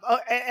job. Oh,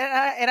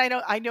 and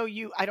I know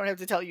you. I don't have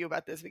to tell you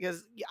about this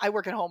because I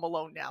work at home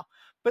alone now.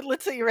 But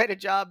let's say you're at a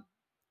job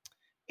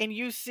and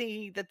you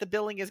see that the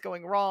billing is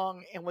going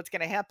wrong, and what's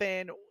going to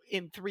happen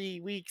in 3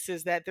 weeks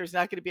is that there's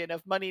not going to be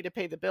enough money to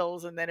pay the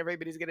bills, and then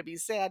everybody's going to be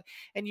sad,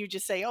 and you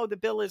just say, oh, the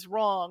bill is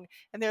wrong,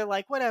 and they're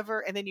like, whatever,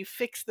 and then you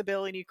fix the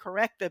bill and you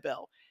correct the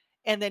bill,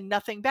 and then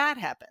nothing bad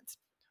happens.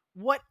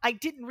 What I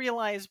didn't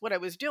realize what I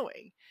was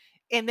doing.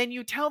 And then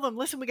you tell them,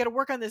 listen, we got to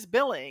work on this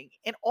billing.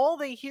 And all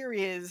they hear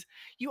is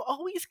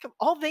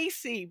all they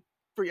see,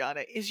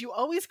 Brianna, is you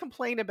always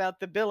complain about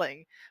the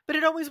billing, but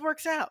it always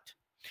works out.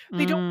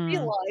 They don't Mm.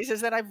 realize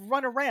is that I've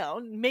run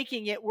around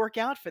making it work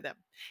out for them.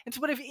 And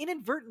so what I've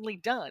inadvertently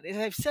done is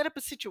I've set up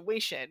a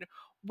situation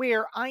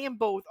where I am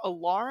both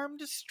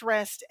alarmed,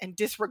 stressed, and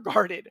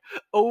disregarded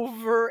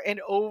over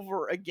and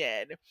over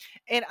again.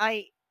 And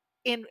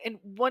and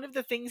one of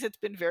the things that's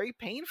been very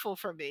painful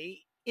for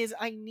me is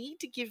I need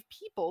to give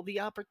people the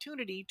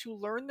opportunity to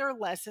learn their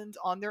lessons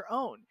on their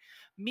own.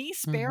 Me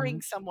sparing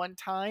Mhm. someone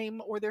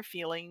time or their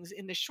feelings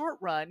in the short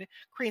run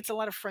creates a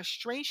lot of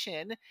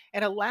frustration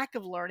and a lack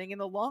of learning in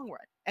the long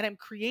run. And I'm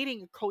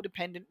creating a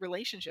codependent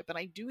relationship. And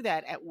I do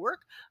that at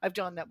work. I've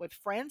done that with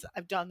friends.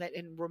 I've done that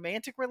in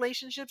romantic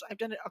relationships. I've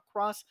done it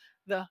across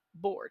the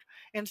board.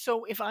 And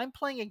so if I'm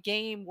playing a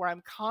game where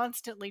I'm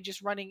constantly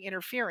just running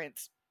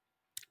interference,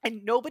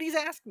 and nobody's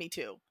asked me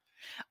to,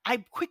 I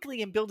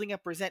quickly am building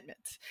up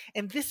resentments.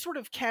 And this sort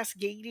of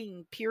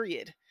cascading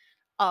period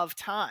of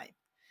time,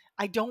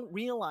 I don't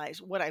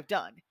realize what I've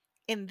done.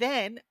 And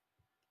then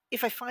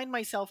if I find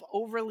myself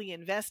overly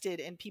invested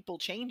in people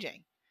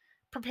changing,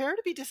 prepare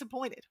to be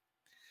disappointed.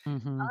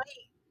 Mhm. I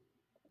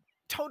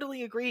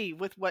totally agree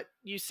with what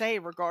you say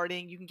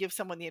regarding you can give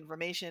someone the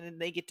information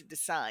and they get to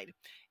decide.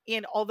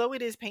 And although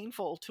it is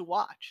painful to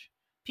watch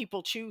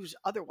people choose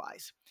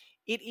otherwise,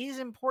 it is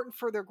important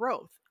for their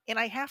growth. And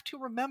I have to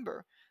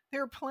remember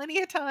there are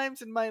plenty of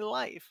times in my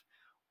life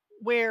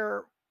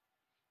where,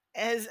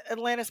 as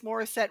Alanis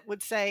Morissette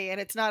would say, and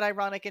it's not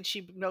ironic and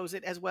she knows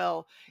it as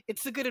well,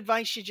 it's the good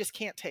advice you just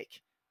can't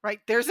take, right?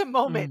 There's a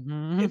moment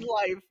Mhm. in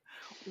life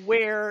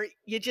where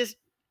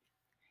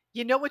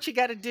you know what you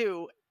got to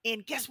do.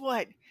 And guess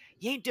what?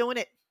 You ain't doing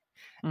it.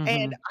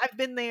 And Mhm. I've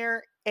been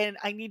there, and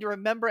I need to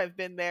remember I've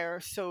been there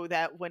so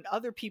that when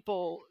other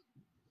people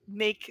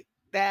make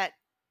that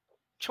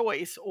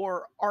choice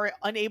or are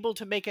unable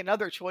to make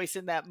another choice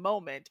in that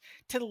moment,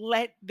 to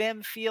let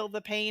them feel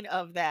the pain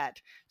of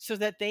that so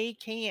that they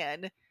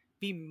can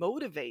be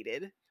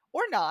motivated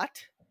or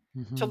not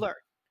to Mhm. learn.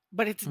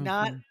 But it's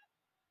not Mhm.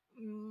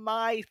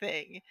 my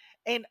thing.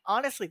 And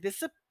honestly, this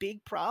is a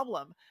big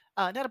problem.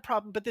 Not a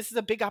problem, but this is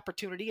a big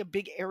opportunity, a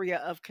big area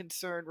of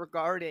concern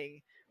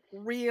regarding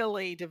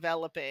really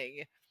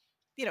developing,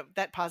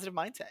 that positive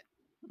mindset.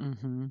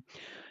 Mhm.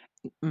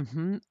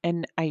 Mhm.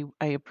 And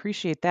I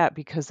appreciate that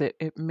because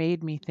it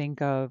made me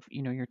think of,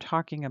 you're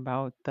talking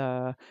about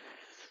the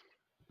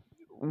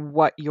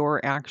what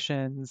your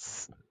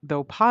actions,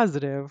 though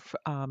positive,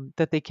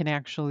 that they can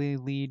actually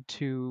lead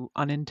to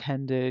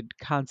unintended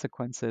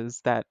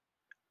consequences that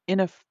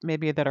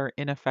maybe that are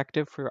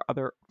ineffective for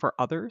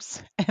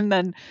others, and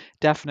then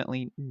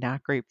definitely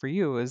not great for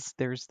you is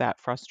there's that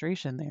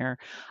frustration there.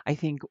 I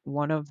think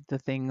one of the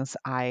things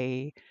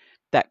I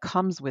that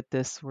comes with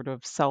this sort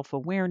of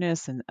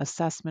self-awareness and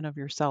assessment of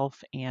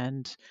yourself,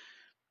 and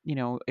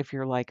if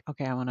you're like,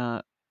 okay, I want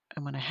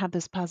to have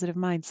this positive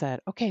mindset.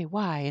 Okay,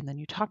 why? And then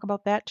you talk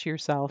about that to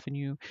yourself, and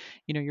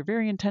you're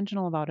very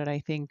intentional about it. I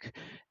think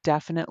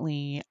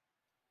definitely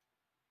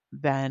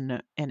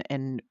then,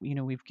 and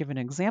we've given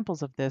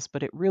examples of this,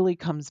 but it really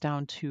comes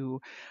down to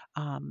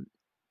um,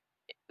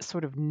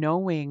 sort of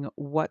knowing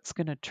what's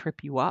going to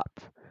trip you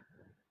up.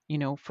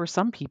 For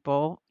some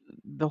people,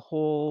 the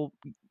whole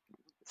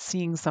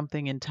seeing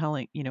something and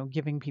telling,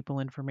 giving people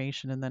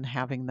information and then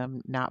having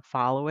them not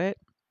follow it,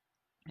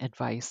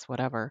 advice,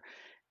 whatever,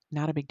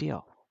 not a big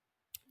deal.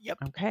 Yep.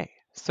 Okay,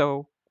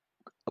 so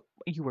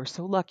you were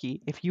so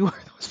lucky if you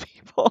were those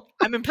people.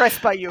 I'm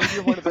impressed by you if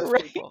you're one of those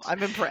people. Right.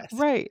 I'm impressed.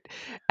 Right.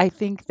 I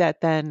think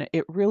that then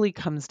it really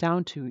comes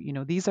down to,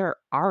 these are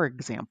our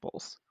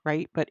examples,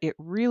 right? But it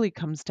really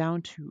comes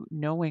down to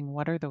knowing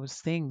what are those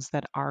things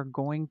that are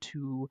going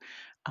to,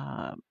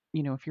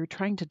 if you're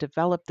trying to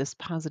develop this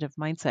positive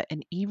mindset,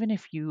 and even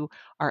if you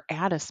are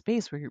at a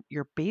space where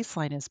your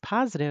baseline is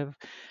positive,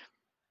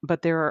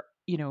 but there are,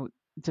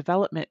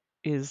 development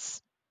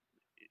is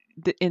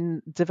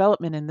in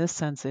development in this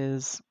sense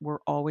is we're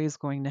always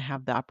going to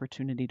have the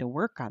opportunity to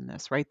work on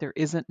this, right? There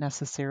isn't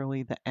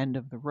necessarily the end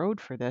of the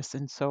road for this.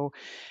 And so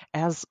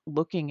as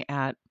looking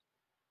at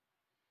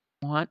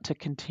want to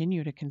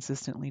continue to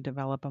consistently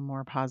develop a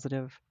more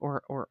positive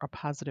or a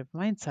positive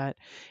mindset,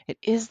 it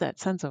is that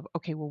sense of,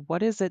 okay, well,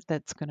 what is it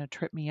that's going to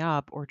trip me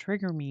up or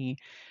trigger me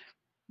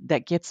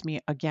that gets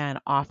me again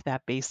off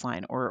that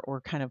baseline,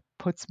 or kind of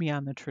puts me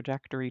on the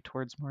trajectory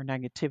towards more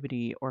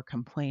negativity or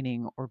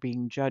complaining or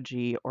being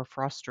judgy or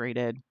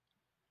frustrated.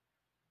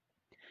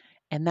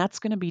 And that's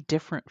going to be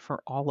different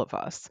for all of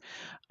us.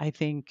 I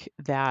think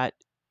that,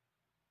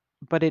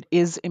 but it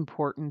is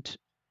important,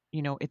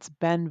 it's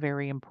been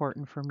very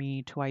important for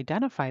me to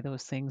identify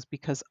those things,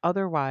 because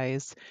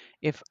otherwise,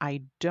 if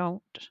I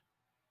don't,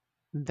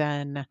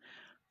 then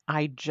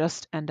I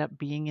just end up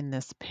being in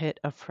this pit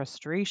of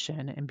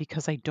frustration. And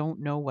because I don't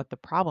know what the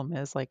problem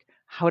is, like,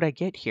 how'd I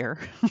get here?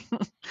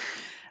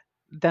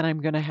 Then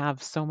I'm going to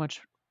have so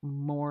much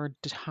more,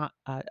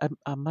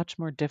 a much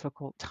more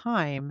difficult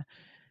time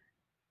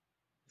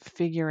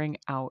figuring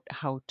out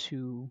how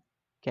to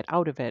get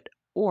out of it,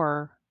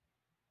 or,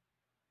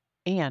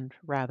 and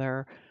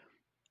rather,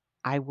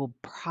 I will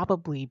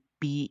probably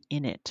be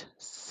in it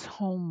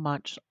so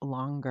much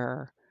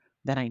longer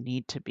than I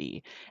need to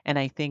be. And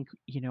I think,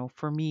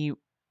 for me,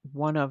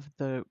 one of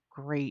the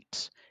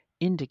great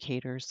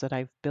indicators that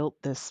I've built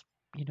this,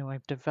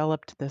 I've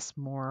developed this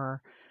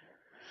more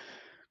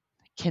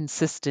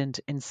consistent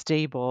and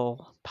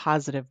stable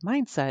positive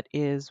mindset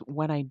is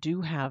when I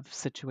do have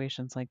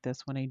situations like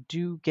this, when I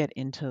do get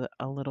into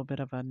a little bit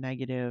of a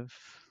negative,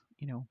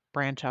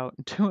 branch out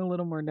into a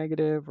little more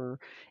negative or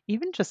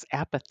even just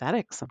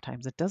apathetic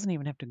sometimes. It doesn't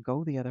even have to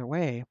go the other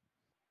way.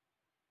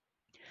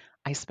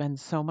 I spend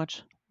so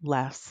much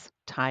less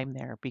time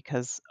there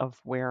because of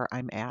where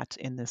I'm at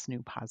in this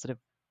new positive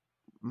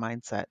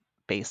mindset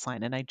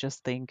baseline. And I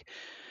just think,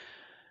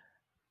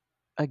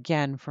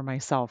 again, for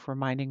myself,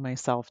 reminding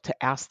myself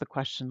to ask the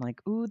question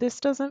like, ooh, this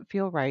doesn't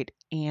feel right.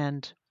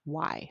 And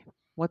why?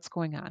 What's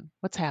going on?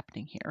 What's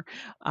happening here?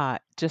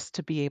 Just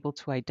to be able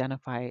to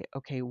identify,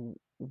 okay,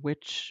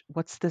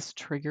 what's this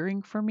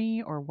triggering for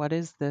me? Or what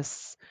is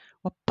this?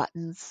 What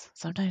buttons?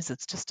 Sometimes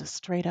it's just a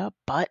straight up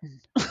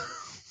button.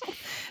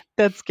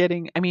 That's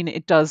getting, I mean,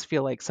 it does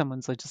feel like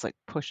someone's like just like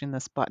pushing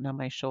this button on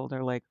my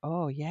shoulder, like,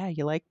 oh, yeah,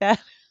 you like that?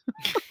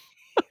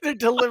 They're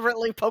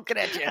deliberately poking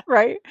at you.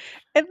 Right?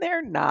 And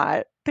they're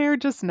not. They're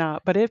just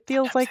not, but it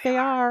feels Sometimes like they they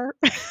are.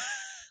 are.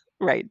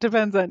 Right,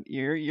 depends on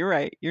you're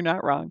right. You're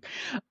not wrong.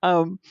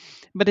 Um,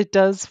 but it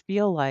does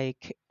feel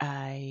like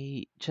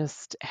I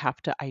just have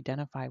to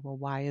identify, well,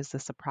 why is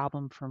this a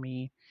problem for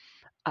me?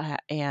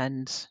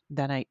 And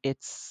then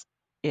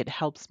it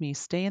helps me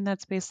stay in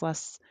that space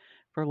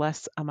for a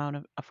less amount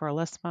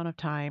of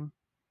time.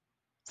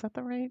 Is that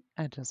the right?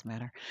 It doesn't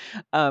matter.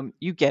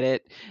 You get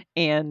it.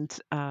 And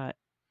I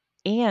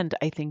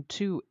think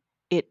too,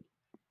 it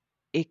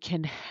it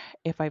can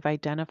if I've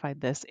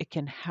identified this, it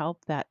can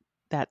help that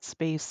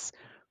space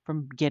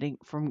from getting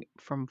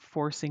from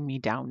forcing me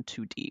down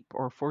too deep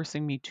or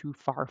forcing me too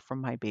far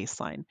from my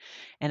baseline.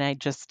 And I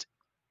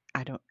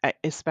don't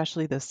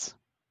especially this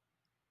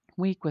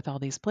week with all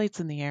these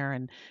plates in the air,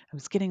 and I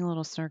was getting a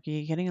little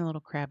snarky, getting a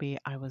little crabby.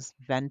 I was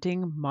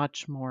venting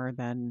much more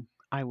than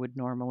I would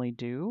normally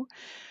do,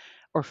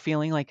 or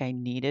feeling like I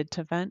needed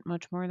to vent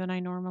much more than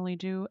I normally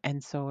do.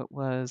 And so it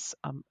was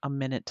a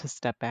minute to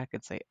step back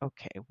and say,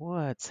 okay,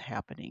 what's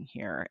happening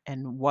here?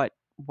 And what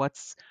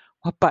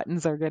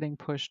buttons are getting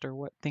pushed or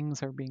what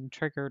things are being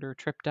triggered or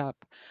tripped up.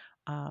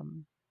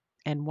 Um,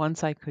 and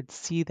once I could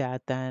see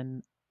that,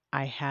 then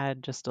I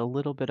had just a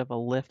little bit of a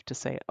lift to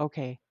say,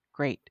 okay,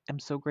 great. I'm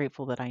so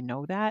grateful that I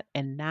know that.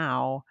 And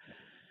now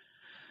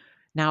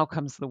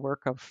comes the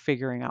work of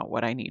figuring out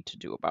what I need to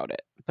do about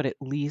it. But at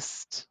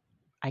least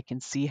I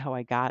can see how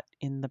I got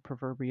in the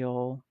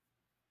proverbial,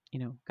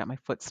 got my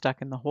foot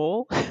stuck in the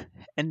hole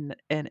and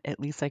at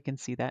least I can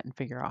see that and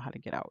figure out how to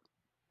get out.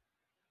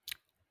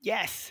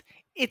 Yes,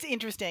 it's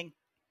interesting.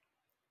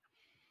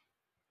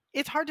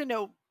 It's hard to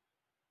know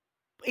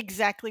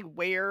exactly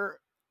where.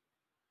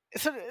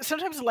 So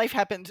sometimes life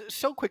happens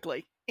so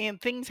quickly and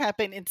things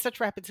happen in such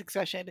rapid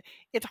succession.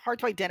 It's hard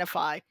to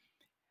identify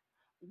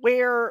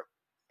where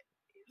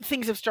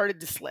things have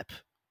started to slip,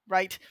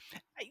 right?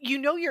 You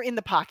know you're in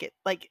the pocket.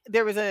 Like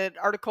there was an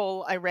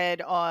article I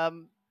read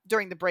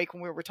during the break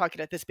when we were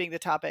talking about this being the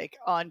topic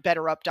on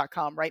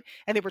betterup.com, right?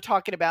 And they were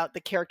talking about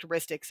the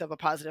characteristics of a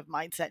positive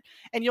mindset.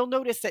 And you'll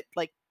notice that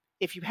like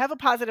if you have a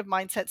positive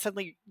mindset,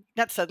 suddenly,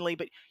 not suddenly,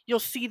 but you'll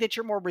see that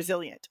you're more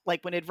resilient.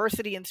 Like when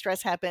adversity and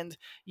stress happens,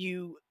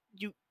 you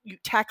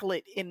tackle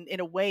it in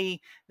a way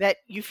that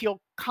you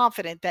feel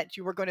confident that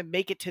you are going to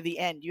make it to the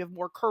end. You have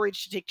more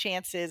courage to take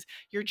chances.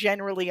 You're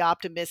generally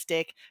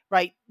optimistic,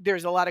 right?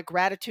 There's a lot of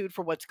gratitude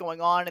for what's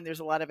going on, and there's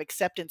a lot of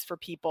acceptance for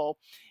people,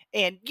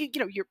 and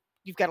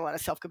you've got a lot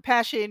of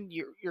self-compassion.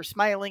 You're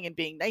smiling and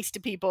being nice to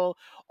people.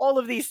 All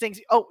of these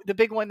things. Oh, the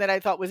big one that I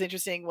thought was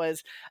interesting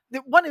was the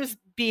one is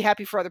be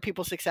happy for other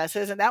people's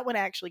successes, and that one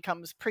actually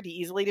comes pretty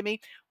easily to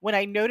me when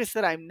I notice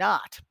that I'm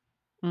not.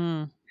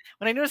 Mm,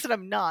 When I notice that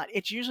I'm not,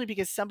 it's usually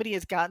because somebody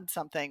has gotten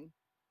something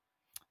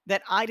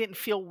that I didn't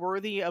feel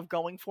worthy of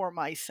going for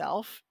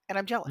myself, and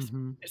I'm jealous.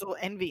 mm-hmm. There's a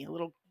little envy, a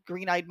little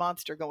green-eyed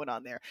monster going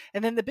on there.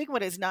 And then the big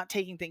one is not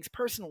taking things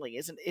personally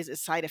is a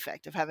side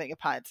effect of having a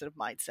positive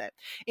mindset.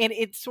 And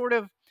it's sort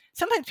of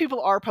sometimes people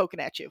are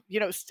poking at you.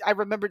 I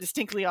remember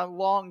distinctly on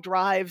long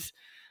drives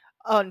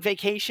on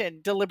vacation,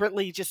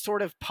 deliberately just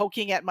sort of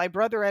poking at my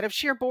brother out of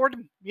sheer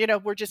boredom.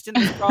 We're just in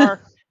this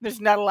car. There's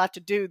not a lot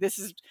to do. This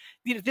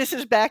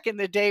is back in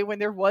the day when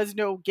there was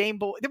no Game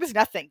Boy. There was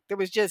nothing. There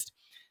was just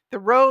the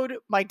road,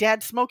 my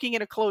dad smoking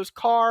in a closed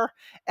car,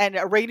 and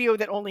a radio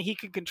that only he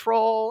could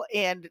control,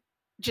 and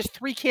just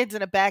three kids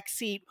in a back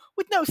seat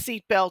with no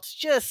seat belts,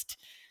 just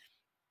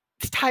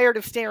tired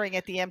of staring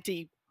at the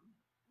empty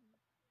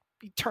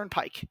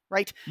turnpike,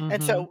 right?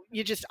 And Mhm. so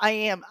I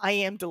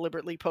am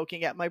deliberately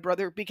poking at my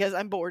brother because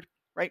I'm bored,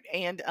 right?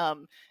 And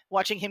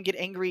watching him get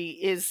angry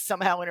is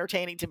somehow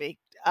entertaining to me.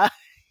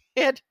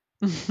 And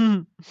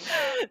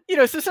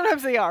so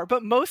sometimes they are,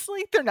 but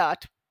mostly they're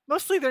not.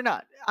 Mostly they're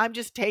not. I'm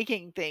just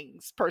taking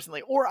things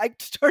personally, or I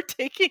start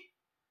taking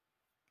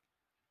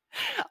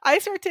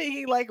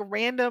like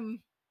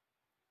random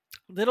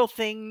little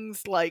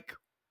things like,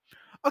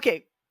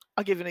 okay,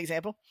 I'll give you an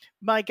example.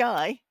 My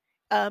guy,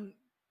 um,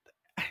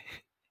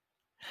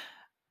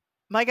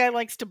 my guy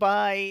likes to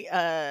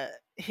buy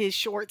his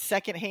shorts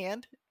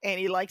secondhand, and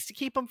he likes to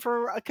keep them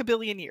for a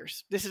kabillion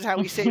years. This is how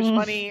he saves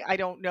money. I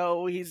don't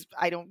know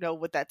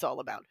what that's all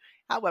about.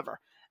 However,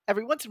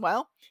 every once in a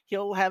while,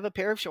 he'll have a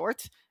pair of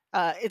shorts.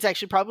 It's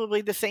actually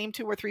probably the same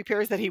two or three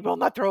pairs that he will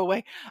not throw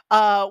away,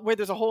 where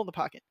there's a hole in the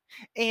pocket.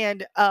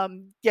 And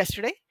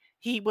yesterday,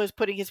 he was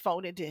putting his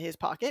phone into his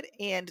pocket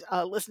and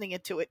listening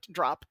into it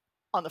drop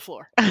on the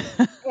floor.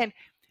 And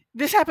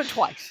this happened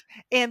twice,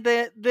 and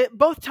the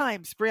both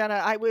times,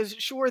 Brianna, I was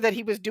sure that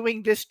he was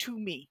doing this to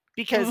me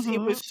because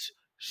it Mhm. was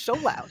so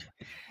loud,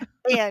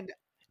 and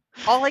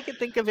all I could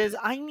think of is,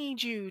 "I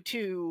need you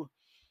to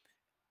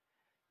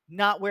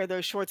not wear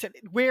those shorts and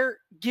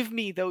give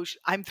me those.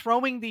 I'm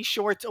throwing these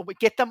shorts away.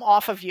 Get them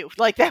off of you."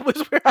 Like, that was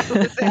where I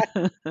was at.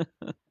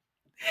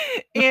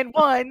 And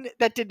 1,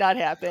 that did not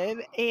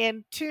happen,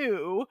 and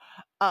 2,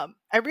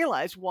 I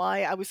realized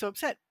why I was so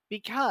upset,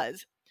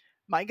 because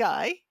my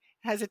guy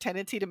has a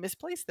tendency to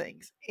misplace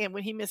things, and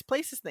when he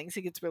misplaces things,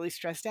 he gets really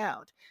stressed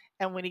out,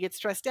 and when he gets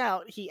stressed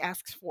out, he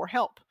asks for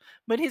help,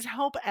 but his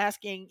help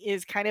asking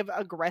is kind of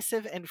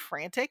aggressive and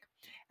frantic,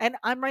 and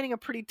I'm writing a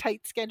pretty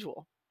tight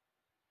schedule,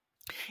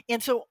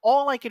 and so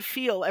all I could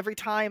feel every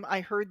time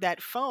I heard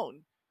that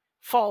phone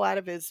fall out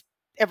of his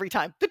every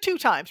time, the 2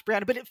 times,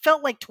 Brianna, but it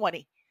felt like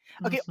 20.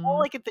 Okay,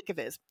 all Mhm. I could think of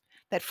is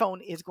that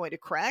phone is going to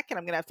crack, and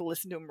I'm gonna have to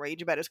listen to him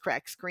rage about his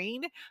cracked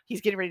screen.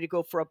 He's getting ready to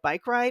go for a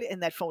bike ride,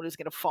 and that phone is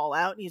gonna fall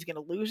out, and he's gonna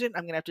lose it.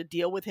 I'm gonna have to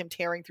deal with him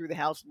tearing through the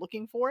house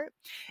looking for it,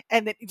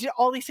 and then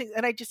all these things.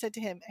 And I just said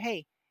to him,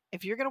 "Hey,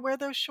 if you're going to wear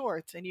those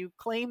shorts and you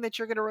claim that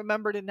you're going to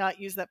remember to not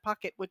use that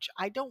pocket," which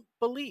I don't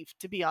believe,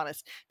 to be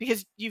honest,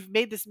 because you've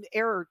made this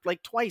error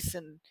like twice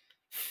in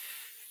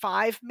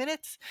 5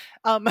 minutes,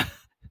 um,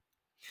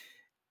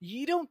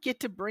 you don't get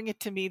to bring it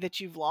to me that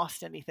you've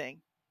lost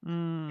anything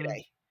Mm.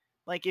 today.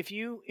 Like, if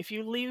you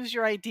lose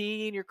your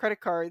ID and your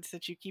credit cards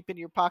that you keep in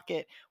your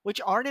pocket,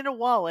 which aren't in a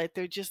wallet,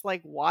 they're just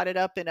like wadded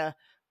up in a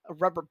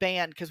rubber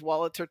band because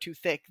wallets are too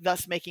thick,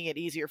 thus making it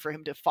easier for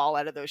him to fall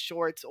out of those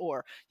shorts.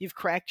 Or you've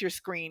cracked your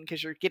screen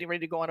because you're getting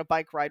ready to go on a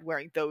bike ride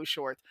wearing those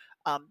shorts.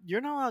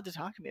 You're not allowed to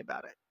talk to me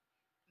about it.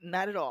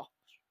 Not at all.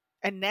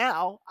 And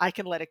now I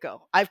can let it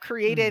go. I've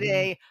created Mhm.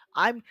 a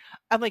I'm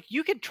like,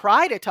 you can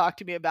try to talk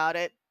to me about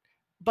it,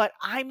 but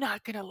I'm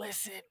not gonna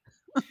listen.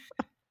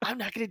 I'm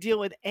not going to deal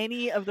with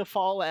any of the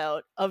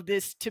fallout of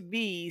this, to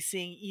me,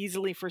 seeing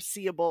easily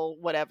foreseeable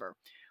whatever.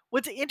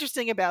 What's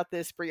interesting about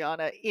this,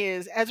 Brianna,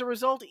 is as a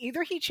result,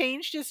 either he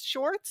changed his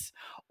shorts,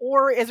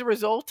 or as a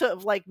result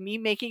of like me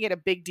making it a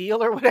big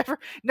deal or whatever,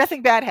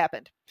 nothing bad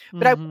happened.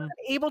 But I Mhm.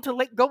 wasn't able to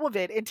let go of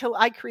it until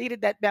I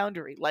created that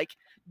boundary. Like,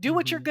 do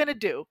what you're Mhm. going to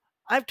do.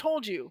 I've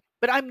told you,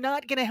 but I'm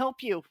not going to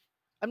help you.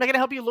 I'm not going to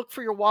help you look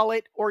for your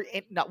wallet, or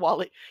not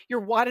wallet,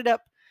 your wadded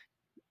up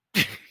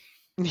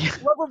Yeah.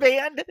 rubber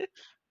band,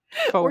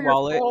 or Faux your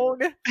wallet.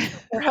 phone,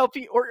 or help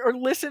you, or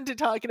listen to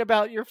talking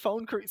about your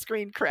phone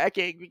screen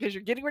cracking because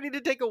you're getting ready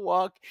to take a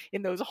walk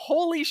in those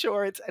holy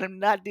shorts, and I'm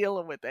not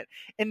dealing with it.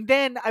 And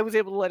then I was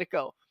able to let it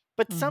go.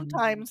 But Mhm.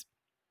 sometimes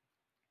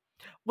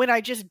when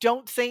I just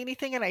don't say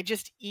anything and I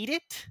just eat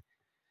it,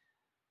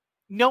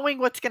 knowing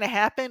what's going to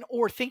happen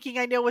or thinking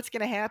I know what's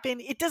going to happen,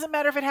 it doesn't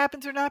matter if it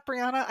happens or not,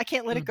 Brianna. I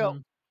can't let it go.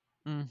 Mhm.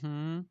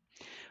 Mhm.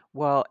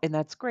 Well, and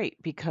that's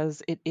great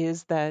because it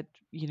is that,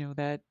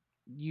 that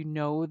you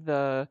know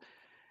the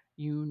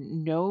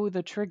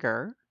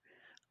trigger,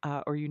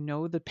 or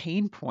the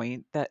pain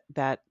point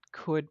that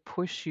could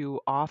push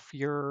you off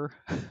your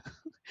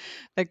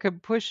that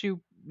could push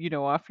you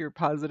off your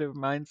positive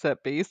mindset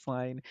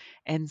baseline.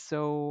 And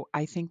so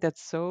I think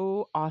that's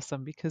so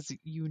awesome because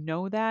you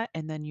know that,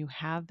 and then you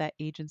have that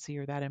agency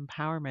or that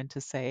empowerment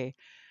to say,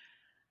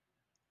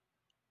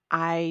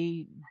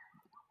 I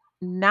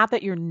not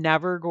that you're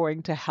never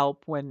going to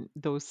help when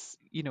those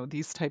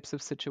these types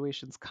of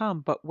situations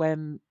come, but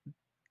when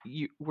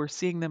we're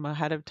seeing them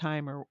ahead of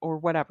time, or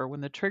whatever,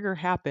 when the trigger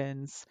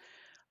happens,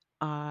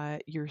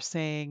 you're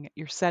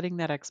setting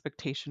that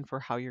expectation for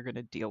how you're going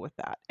to deal with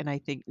that. And I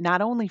think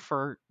not only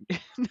for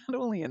not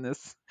only in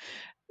this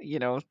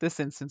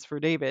instance for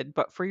David,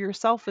 but for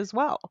yourself as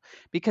well,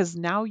 because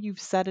now you've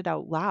said it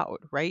out loud,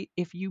 right?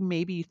 If you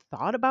maybe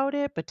thought about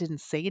it but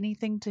didn't say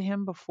anything to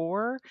him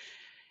before,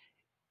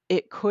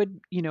 it could,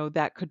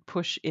 that could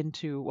push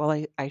into,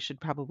 well, I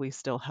should probably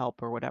still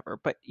help or whatever.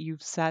 But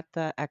you've set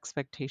the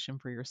expectation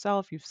for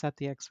yourself, you've set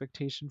the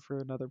expectation for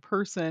another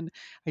person.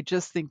 I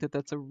just think that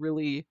that's a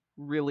really,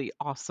 really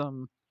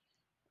awesome,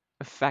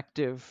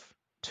 effective.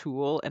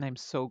 tool, and I'm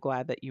so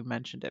glad that you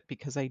mentioned it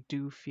because I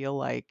do feel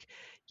like,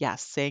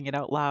 yes, saying it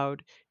out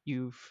loud,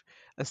 you've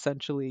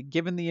essentially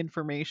given the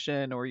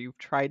information or you've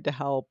tried to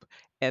help,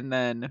 and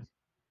then,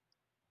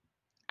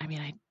 I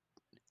mean,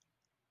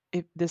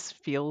 this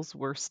feels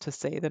worse to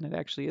say than it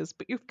actually is,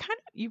 but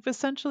you've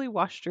essentially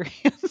washed your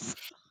hands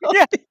of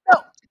Yeah. the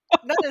No,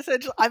 not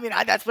essential. I mean,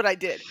 that's what I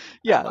did.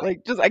 I'm yeah, like,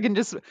 like, just I can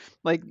just,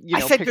 like, I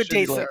said, "Good picture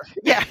day, you sir." like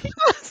Yeah.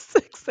 yes,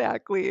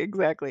 exactly,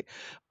 exactly.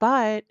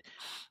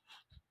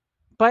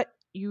 But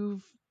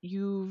you've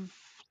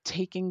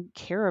taken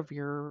care of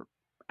your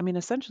I mean,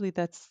 essentially,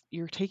 that's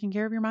you're taking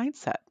care of your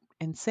mindset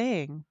and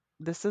saying,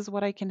 "This is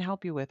what I can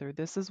help you with," or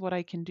 "This is what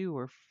I can do,"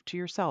 or to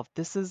yourself,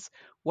 "This is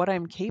what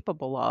I'm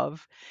capable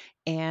of."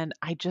 And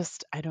I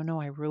don't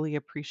know, I really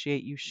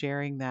appreciate you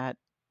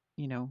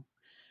you know,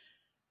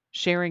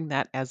 sharing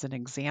that as an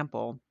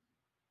example.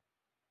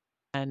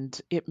 And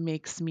it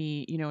makes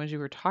me, as you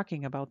were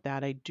talking about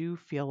that, I do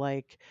feel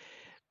like,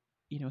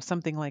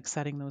 something like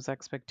setting those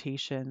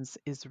expectations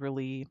is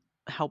really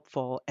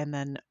helpful. And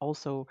then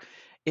also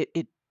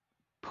it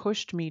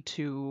pushed me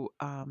to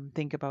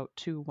think about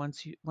too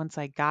once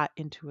I got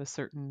into a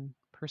certain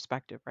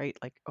perspective, right?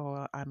 Like,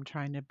 oh, I'm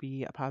trying to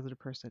be a positive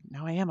person.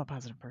 Now I am a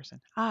positive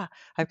person.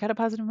 I've got a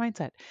positive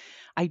mindset.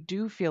 I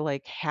do feel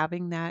like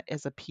having that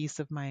as a piece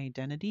of my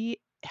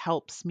identity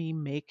helps me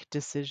make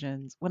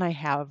decisions when I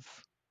have,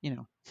 you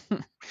know,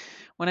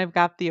 when I've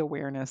got the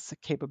awareness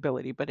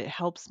capability, but it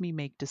helps me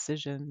make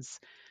decisions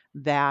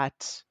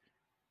that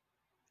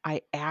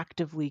I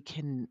actively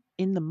can,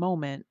 in the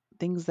moment,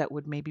 things that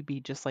would maybe be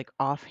just like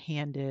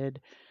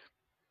offhanded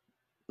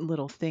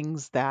little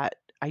things that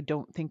I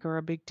don't think are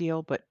a big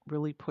deal, but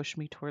really push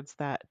me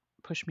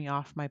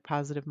off my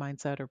positive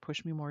mindset or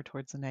push me more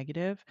towards the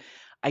negative.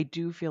 I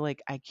do feel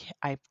like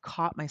I've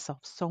caught myself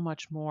so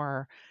much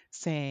more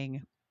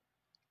saying,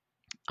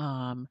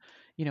 um,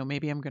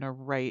 maybe I'm going to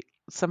write,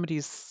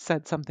 somebody's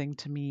said something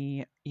to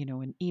me,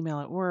 an email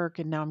at work,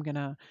 and now I'm going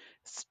to,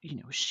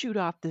 shoot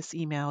off this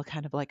email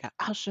kind of like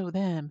I'll show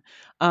them,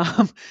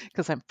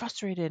 because I'm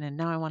frustrated and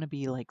now I want to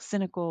be like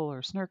cynical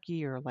or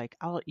snarky or like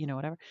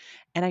whatever.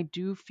 And I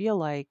do feel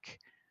like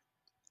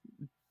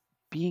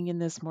being in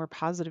this more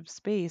positive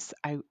space,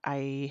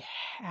 I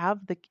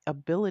have the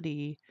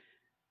ability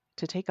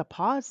to take a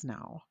pause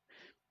now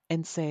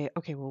and say,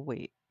 okay, well,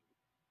 wait,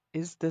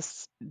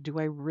 do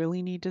I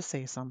really need to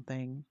say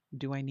something?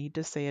 Do I need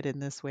to say it in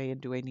this way?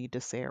 And do I need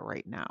to say it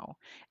right now?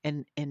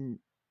 And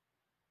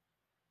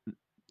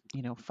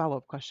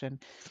follow-up question,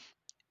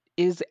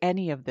 is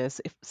any of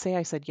this, if say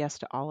I said yes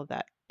to all of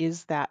that,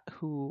 is that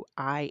who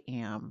I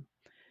am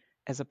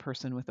as a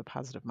person with a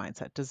positive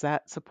mindset? Does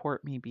that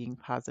support me being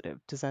positive?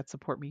 Does that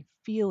support me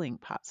feeling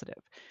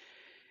positive?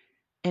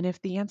 And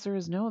if the answer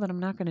is no, then I'm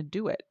not going to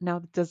do it. Now,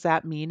 does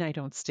that mean I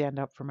don't stand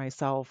up for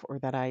myself or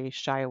that I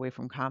shy away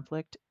from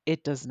conflict?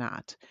 It does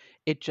not.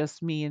 It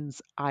just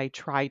means I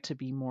try to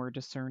be more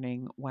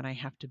discerning when I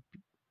have to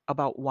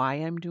about why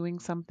I'm doing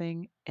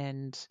something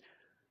and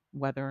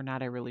whether or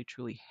not I really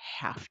truly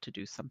have to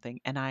do something.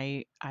 And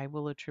I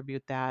will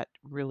attribute that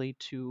really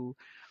to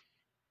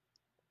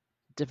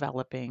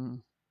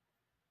developing,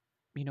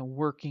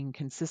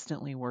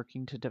 consistently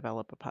working to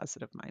develop a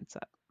positive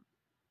mindset.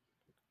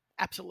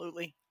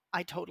 Absolutely.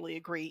 I totally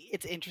agree.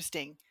 It's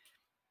interesting.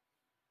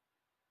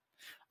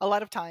 A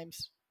lot of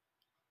times,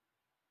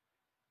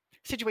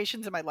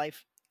 situations in my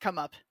life come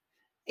up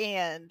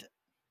and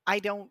I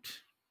don't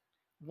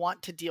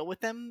want to deal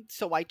with them,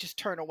 so I just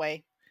turn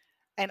away.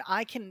 And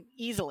I can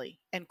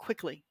easily and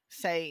quickly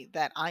say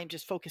that I'm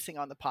just focusing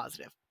on the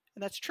positive.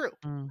 And that's true.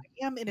 Mm.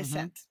 I am in a Mhm.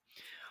 sense.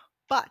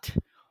 But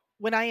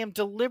when I am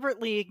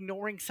deliberately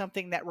ignoring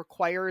something that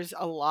requires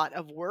a lot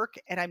of work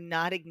and I'm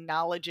not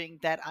acknowledging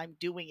that I'm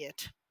doing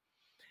it,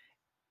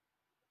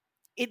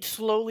 it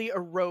slowly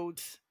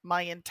erodes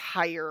my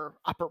entire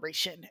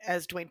operation,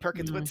 as Dwayne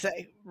Perkins would Mm.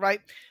 say,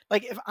 right?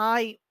 Like if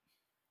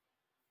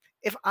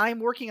I'm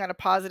working on a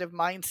positive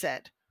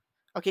mindset,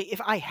 okay,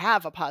 if I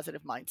have a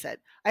positive mindset,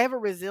 I have a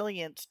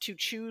resilience to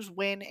choose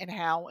when and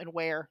how and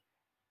where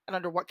and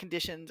under what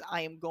conditions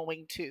I am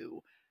going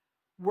to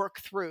work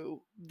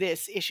through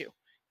this issue,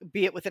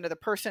 be it with another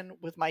person,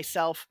 with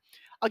myself.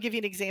 I'll give you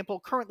an example.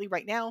 Currently,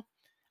 right now,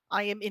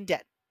 I am in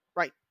debt,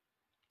 right?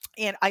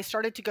 And I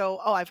started to go,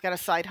 oh, I've got a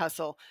side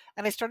hustle.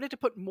 And I started to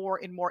put more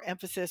and more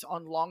emphasis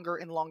on longer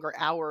and longer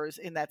hours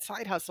in that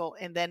side hustle.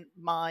 And then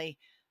my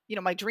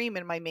dream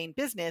and my main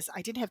business,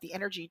 I didn't have the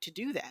energy to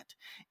do that.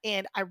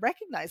 And I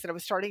recognized that I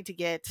was starting to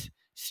get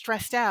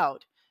stressed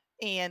out.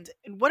 And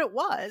what it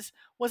was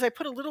I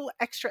put a little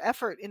extra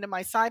effort into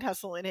my side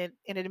hustle and it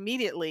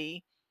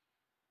immediately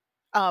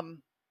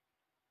um,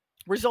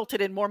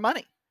 resulted in more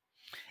money.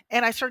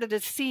 And I started to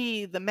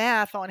see the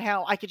math on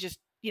how I could just,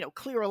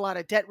 clear a lot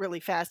of debt really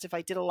fast if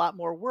I did a lot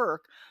more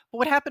work. But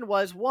what happened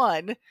was,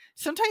 one,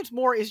 sometimes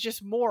more is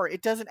just more.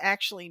 It doesn't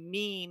actually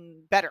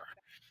mean better,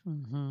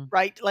 Mhm.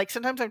 right? Like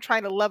sometimes I'm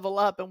trying to level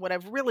up. And what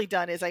I've really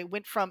done is I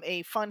went from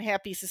a fun,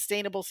 happy,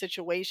 sustainable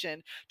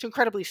situation to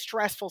incredibly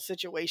stressful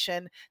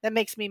situation that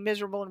makes me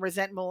miserable and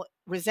resentful.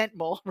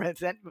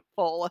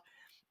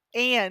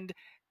 and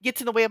gets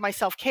in the way of my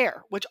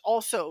self-care, which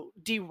also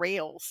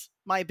derails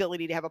my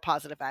ability to have a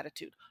positive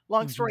attitude.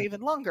 Long Mhm. story even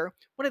longer,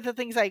 one of the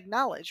things I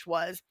acknowledged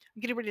was I'm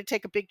getting ready to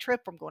take a big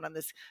trip. I'm going on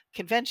this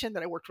convention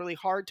that I worked really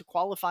hard to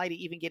qualify to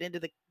even get into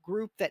the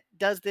group that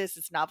does this.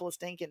 It's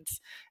Novelist Inc. And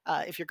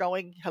if you're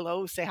going,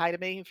 hello, say hi to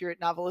me. If you're at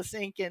Novelist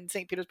Inc. in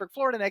St. Petersburg,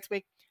 Florida next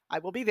week, I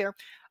will be there.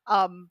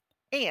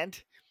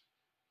 And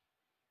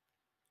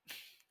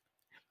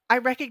I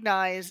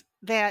recognize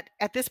that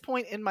at this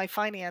point in my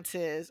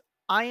finances,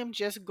 I am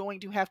just going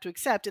to have to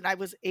accept, and I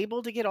was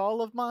able to get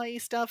all of my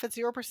stuff at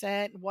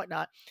 0% and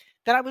whatnot,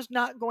 that I was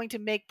not going to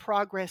make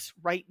progress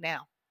right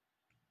now.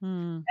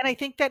 Mm. And I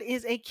think that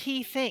is a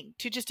key thing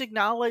to just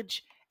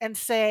acknowledge and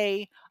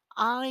say,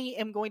 I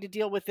am going to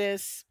deal with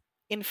this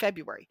in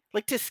February,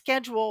 like to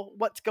schedule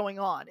what's going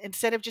on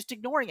instead of just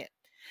ignoring it.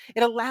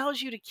 It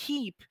allows you to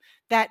keep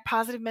that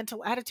positive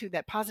mental attitude,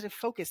 that positive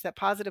focus, that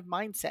positive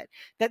mindset,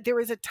 that there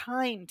is a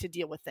time to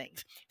deal with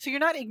things. So you're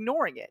not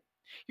ignoring it.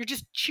 You're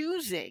just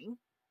choosing,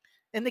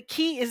 and the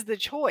key is the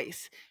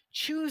choice,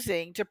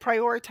 choosing to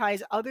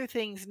prioritize other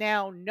things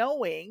now,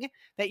 knowing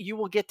that you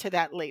will get to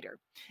that later.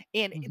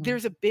 And Mhm.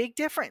 there's a big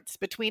difference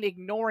between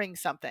ignoring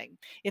something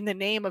in the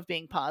name of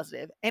being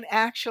positive and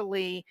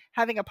actually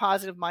having a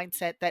positive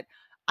mindset that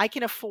I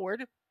can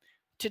afford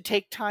to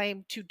take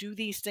time to do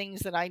these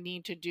things that I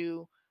need to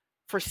do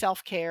for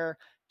self care,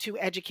 to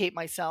educate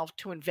myself,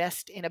 to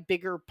invest in a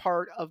bigger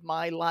part of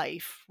my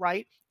life,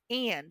 right?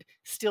 And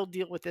still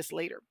deal with this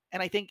later.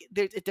 And I think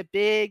it's a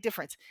big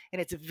difference.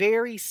 And it's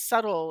very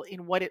subtle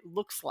in what it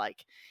looks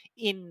like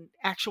in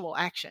actual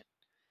action.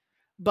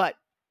 But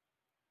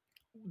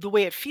the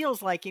way it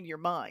feels like in your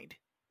mind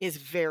is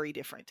very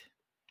different.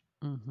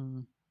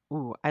 Mhm.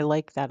 Ooh, I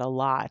like that a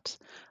lot.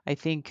 I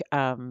think,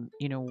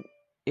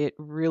 it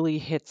really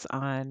hits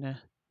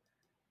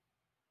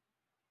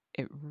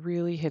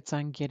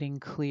on getting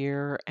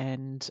clear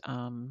and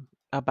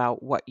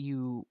about what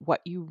you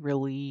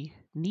really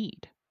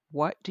need.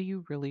 What do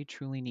you really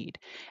truly need?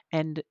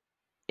 And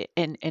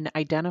and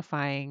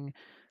identifying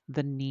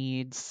the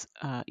needs,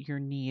 your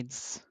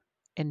needs,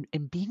 and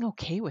being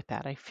okay with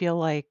that. I feel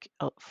like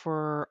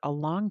for a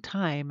long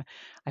time,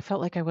 I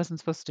felt like I wasn't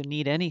supposed to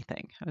need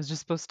anything. I was just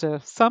supposed to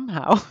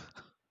somehow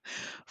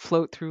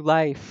float through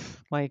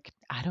life like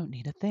I don't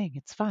need a thing.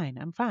 It's fine.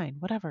 I'm fine.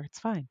 Whatever. It's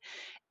fine.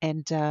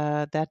 And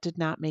that did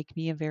not make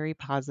me a very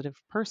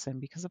positive person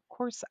because, of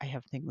course, I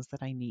have things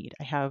that I need.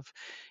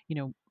 You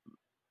know,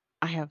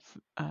 I have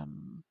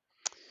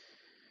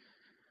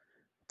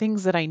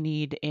things that I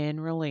need in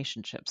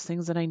relationships,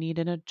 things that I need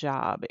in a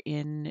job,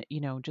 in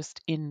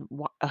just in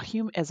a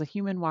human as a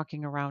human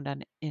walking around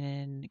on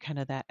in kind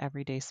of that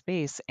everyday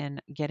space,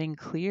 and getting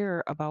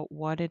clear about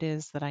what it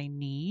is that I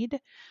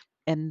need,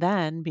 and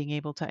then being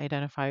able to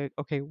identify,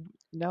 okay,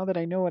 now that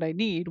I know what I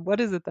need, what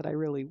is it that I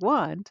really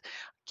want?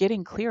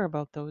 Getting clear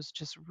about those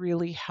just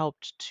really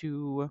helped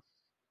to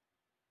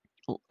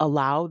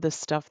allow the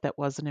stuff that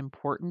wasn't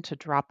important to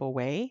drop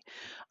away,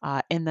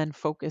 and then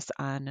focus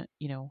on,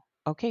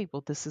 okay,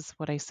 well, this is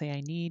what I say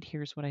I need,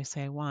 here's what I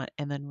say I want,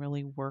 and then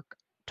really work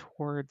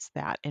towards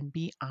that and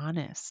be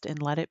honest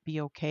and let it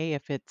be okay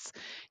if it's,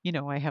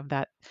 I have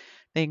that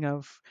thing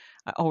of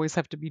I always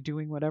have to be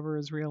doing whatever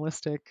is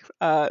realistic.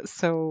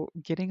 So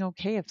getting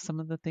okay if some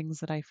of the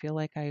things that I feel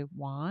like I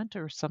want,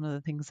 or some of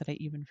the things that I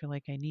even feel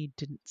like I need,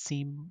 didn't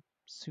seem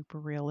super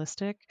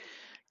realistic,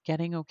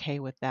 getting okay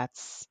with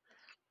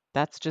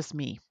that's just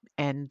me.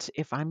 And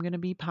if I'm going to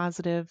be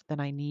positive,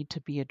 then I need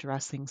to be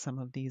addressing some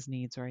of these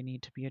needs, or I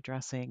need to be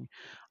addressing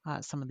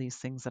some of these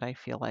things that I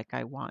feel like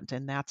I want.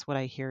 And that's what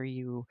I hear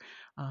you,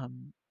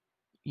 um,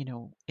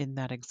 in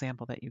that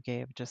example that you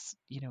gave, just,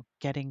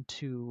 getting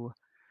to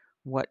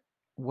what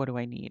what do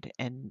I need?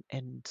 And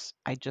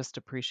I just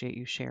appreciate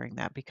you sharing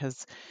that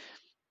because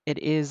it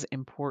is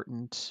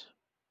important,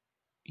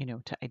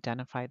 to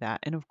identify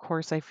that. And of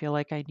course, I feel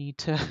like I need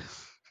to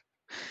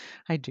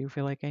I do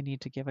feel like I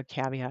need to give a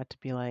caveat to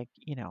be like,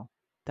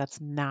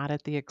 that's not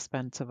at the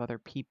expense of other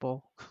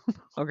people.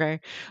 Okay.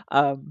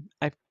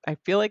 I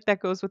feel like that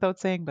goes without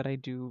saying, but I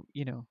do,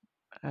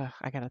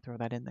 I got to throw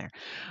that in there.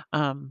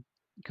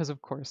 Because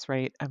of course,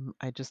 right?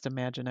 I just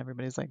imagine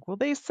everybody's like, well,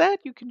 they said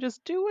you can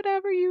just do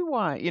whatever you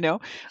want,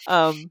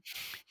 Um,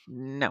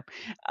 no.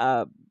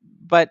 Uh,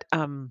 but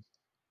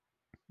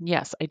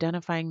yes,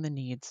 identifying the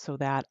needs so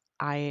that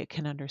I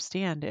can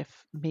understand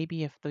if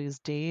maybe if those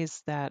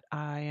days that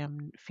I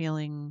am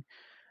feeling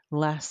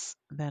less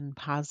than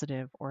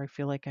positive, or I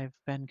feel like I've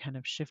been kind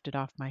of shifted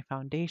off my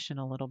foundation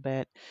a little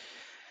bit,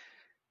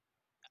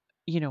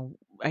 you know,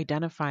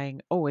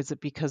 identifying, oh, is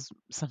it because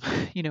some,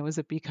 is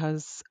it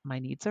because my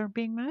needs aren't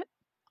being met?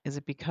 Is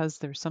it because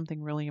there's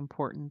something really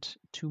important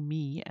to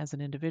me as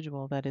an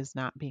individual that is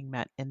not being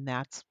met? And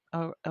that's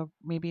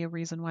maybe a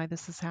reason why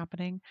this is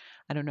happening.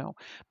 I don't know.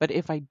 But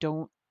if I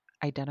don't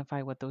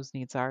identify what those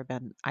needs are,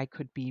 then I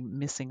could be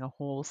missing a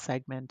whole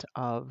segment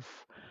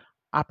of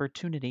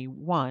opportunity,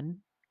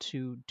 one,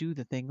 to do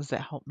the things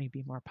that help me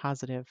be more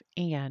positive,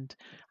 and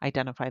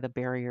identify the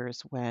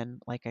barriers when,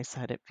 like I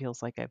said, it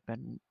feels like I've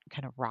been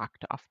kind of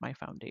rocked off my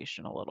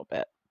foundation a little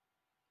bit.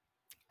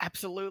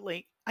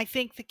 Absolutely. I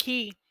think the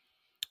key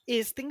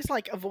is things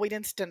like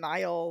avoidance,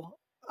 denial,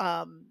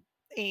 um,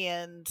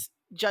 and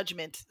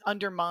judgment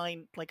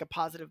undermine like a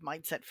positive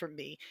mindset for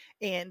me.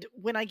 And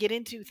when I get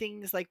into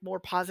things like more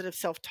positive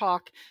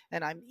self-talk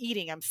and I'm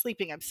eating, I'm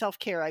sleeping, I'm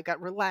self-care, I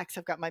got relaxed,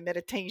 I've got my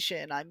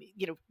meditation, I'm,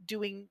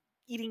 doing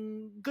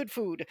eating good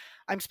food,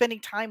 I'm spending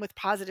time with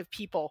positive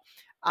people.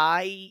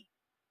 I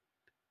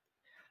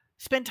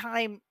spend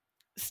time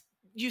s-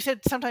 you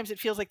said sometimes it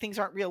feels like things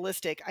aren't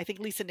realistic. I think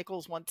Lisa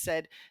Nichols once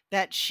said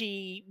that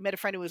she met a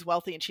friend who was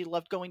wealthy and she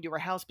loved going to her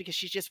house because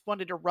she just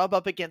wanted to rub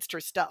up against her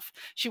stuff.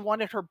 She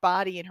wanted her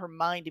body and her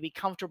mind to be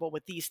comfortable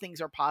with these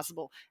things are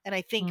possible. And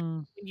I think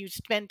Mm, when you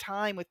spend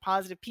time with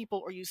positive people,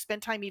 or you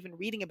spend time even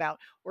reading about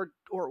or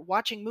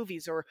watching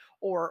movies, or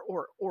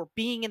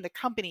being in the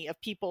company of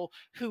people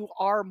who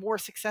are more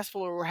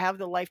successful or have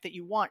the life that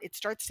you want, it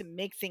starts to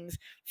make things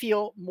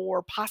feel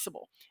more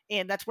possible.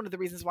 And that's one of the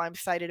reasons why I'm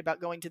excited about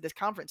going to this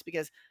conference,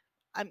 because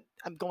I'm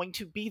going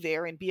to be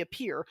there and be a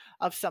peer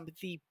of some of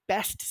the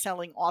best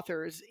selling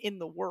authors in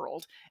the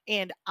world,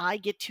 and I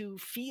get to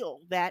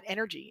feel that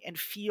energy and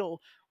feel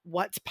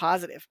what's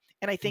positive.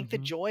 And I think the mhm,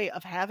 joy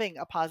of having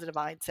a positive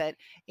mindset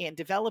and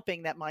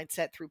developing that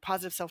mindset through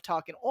positive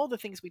self-talk and all the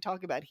things we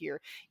talk about here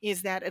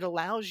is that it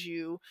allows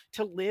you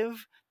to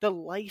live the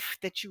life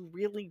that you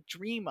really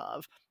dream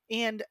of,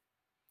 and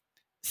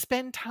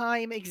spend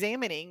time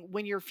examining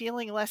when you're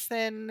feeling less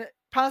than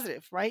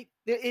positive, right?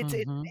 It's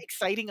an mhm,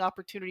 exciting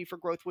opportunity for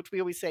growth, which we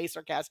always say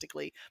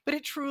sarcastically, but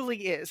it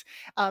truly is.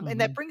 And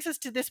that mhm. brings us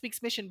to this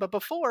week's mission. But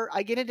before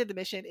I get into the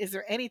mission, is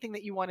there anything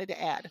that you wanted to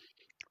add?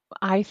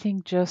 I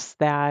think just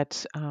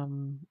that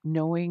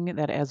knowing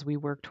that as we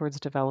work towards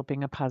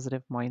developing a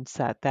positive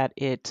mindset, that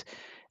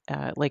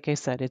like I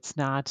said, it's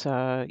not,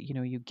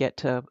 you get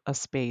to a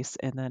space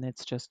and then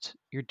it's just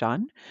you're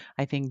done.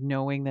 I think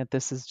knowing that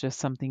this is just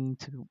something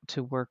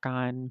to work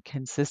on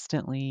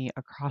consistently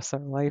across our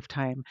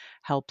lifetime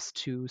helps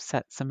to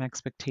set some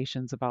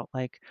expectations about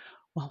like,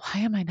 well,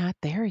 why am I not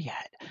there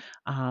yet?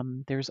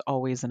 There's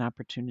always an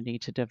opportunity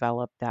to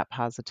develop that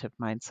positive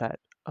mindset.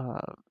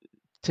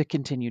 To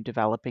continue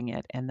developing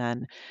it and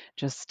then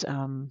just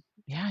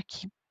yeah,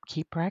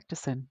 keep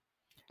practicing.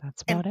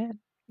 That's And about it.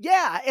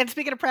 yeah, and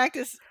speaking of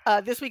practice,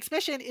 this week's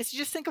mission is to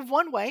just think of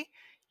one way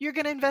you're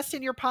going to invest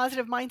in your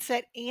positive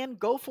mindset and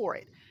go for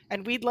it.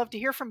 And we'd love to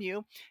hear from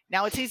you.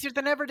 Now it's easier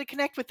than ever to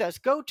connect with us.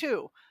 Go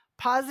to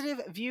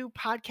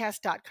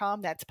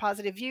positiveviewpodcast.com. That's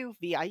positive view,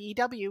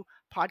 VIEW,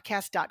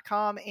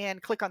 podcast.com,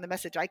 and click on the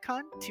message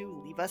icon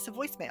to leave us a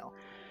voicemail.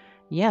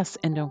 Yes,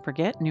 and don't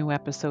forget, new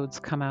episodes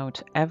come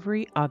out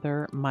every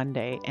other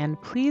Monday.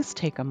 And please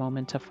take a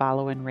moment to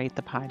follow and rate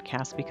the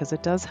podcast because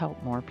it does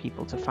help more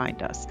people to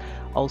find us.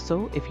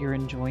 Also, if you're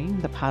enjoying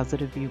the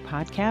Positive View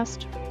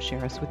podcast,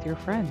 share us with your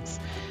friends.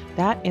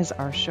 That is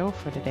our show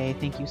for today.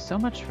 Thank you so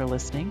much for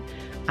listening.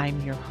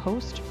 I'm your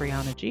host,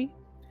 Brianna G.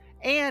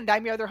 And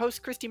I'm your other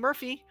host, Christy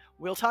Murphy.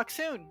 We'll talk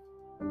soon.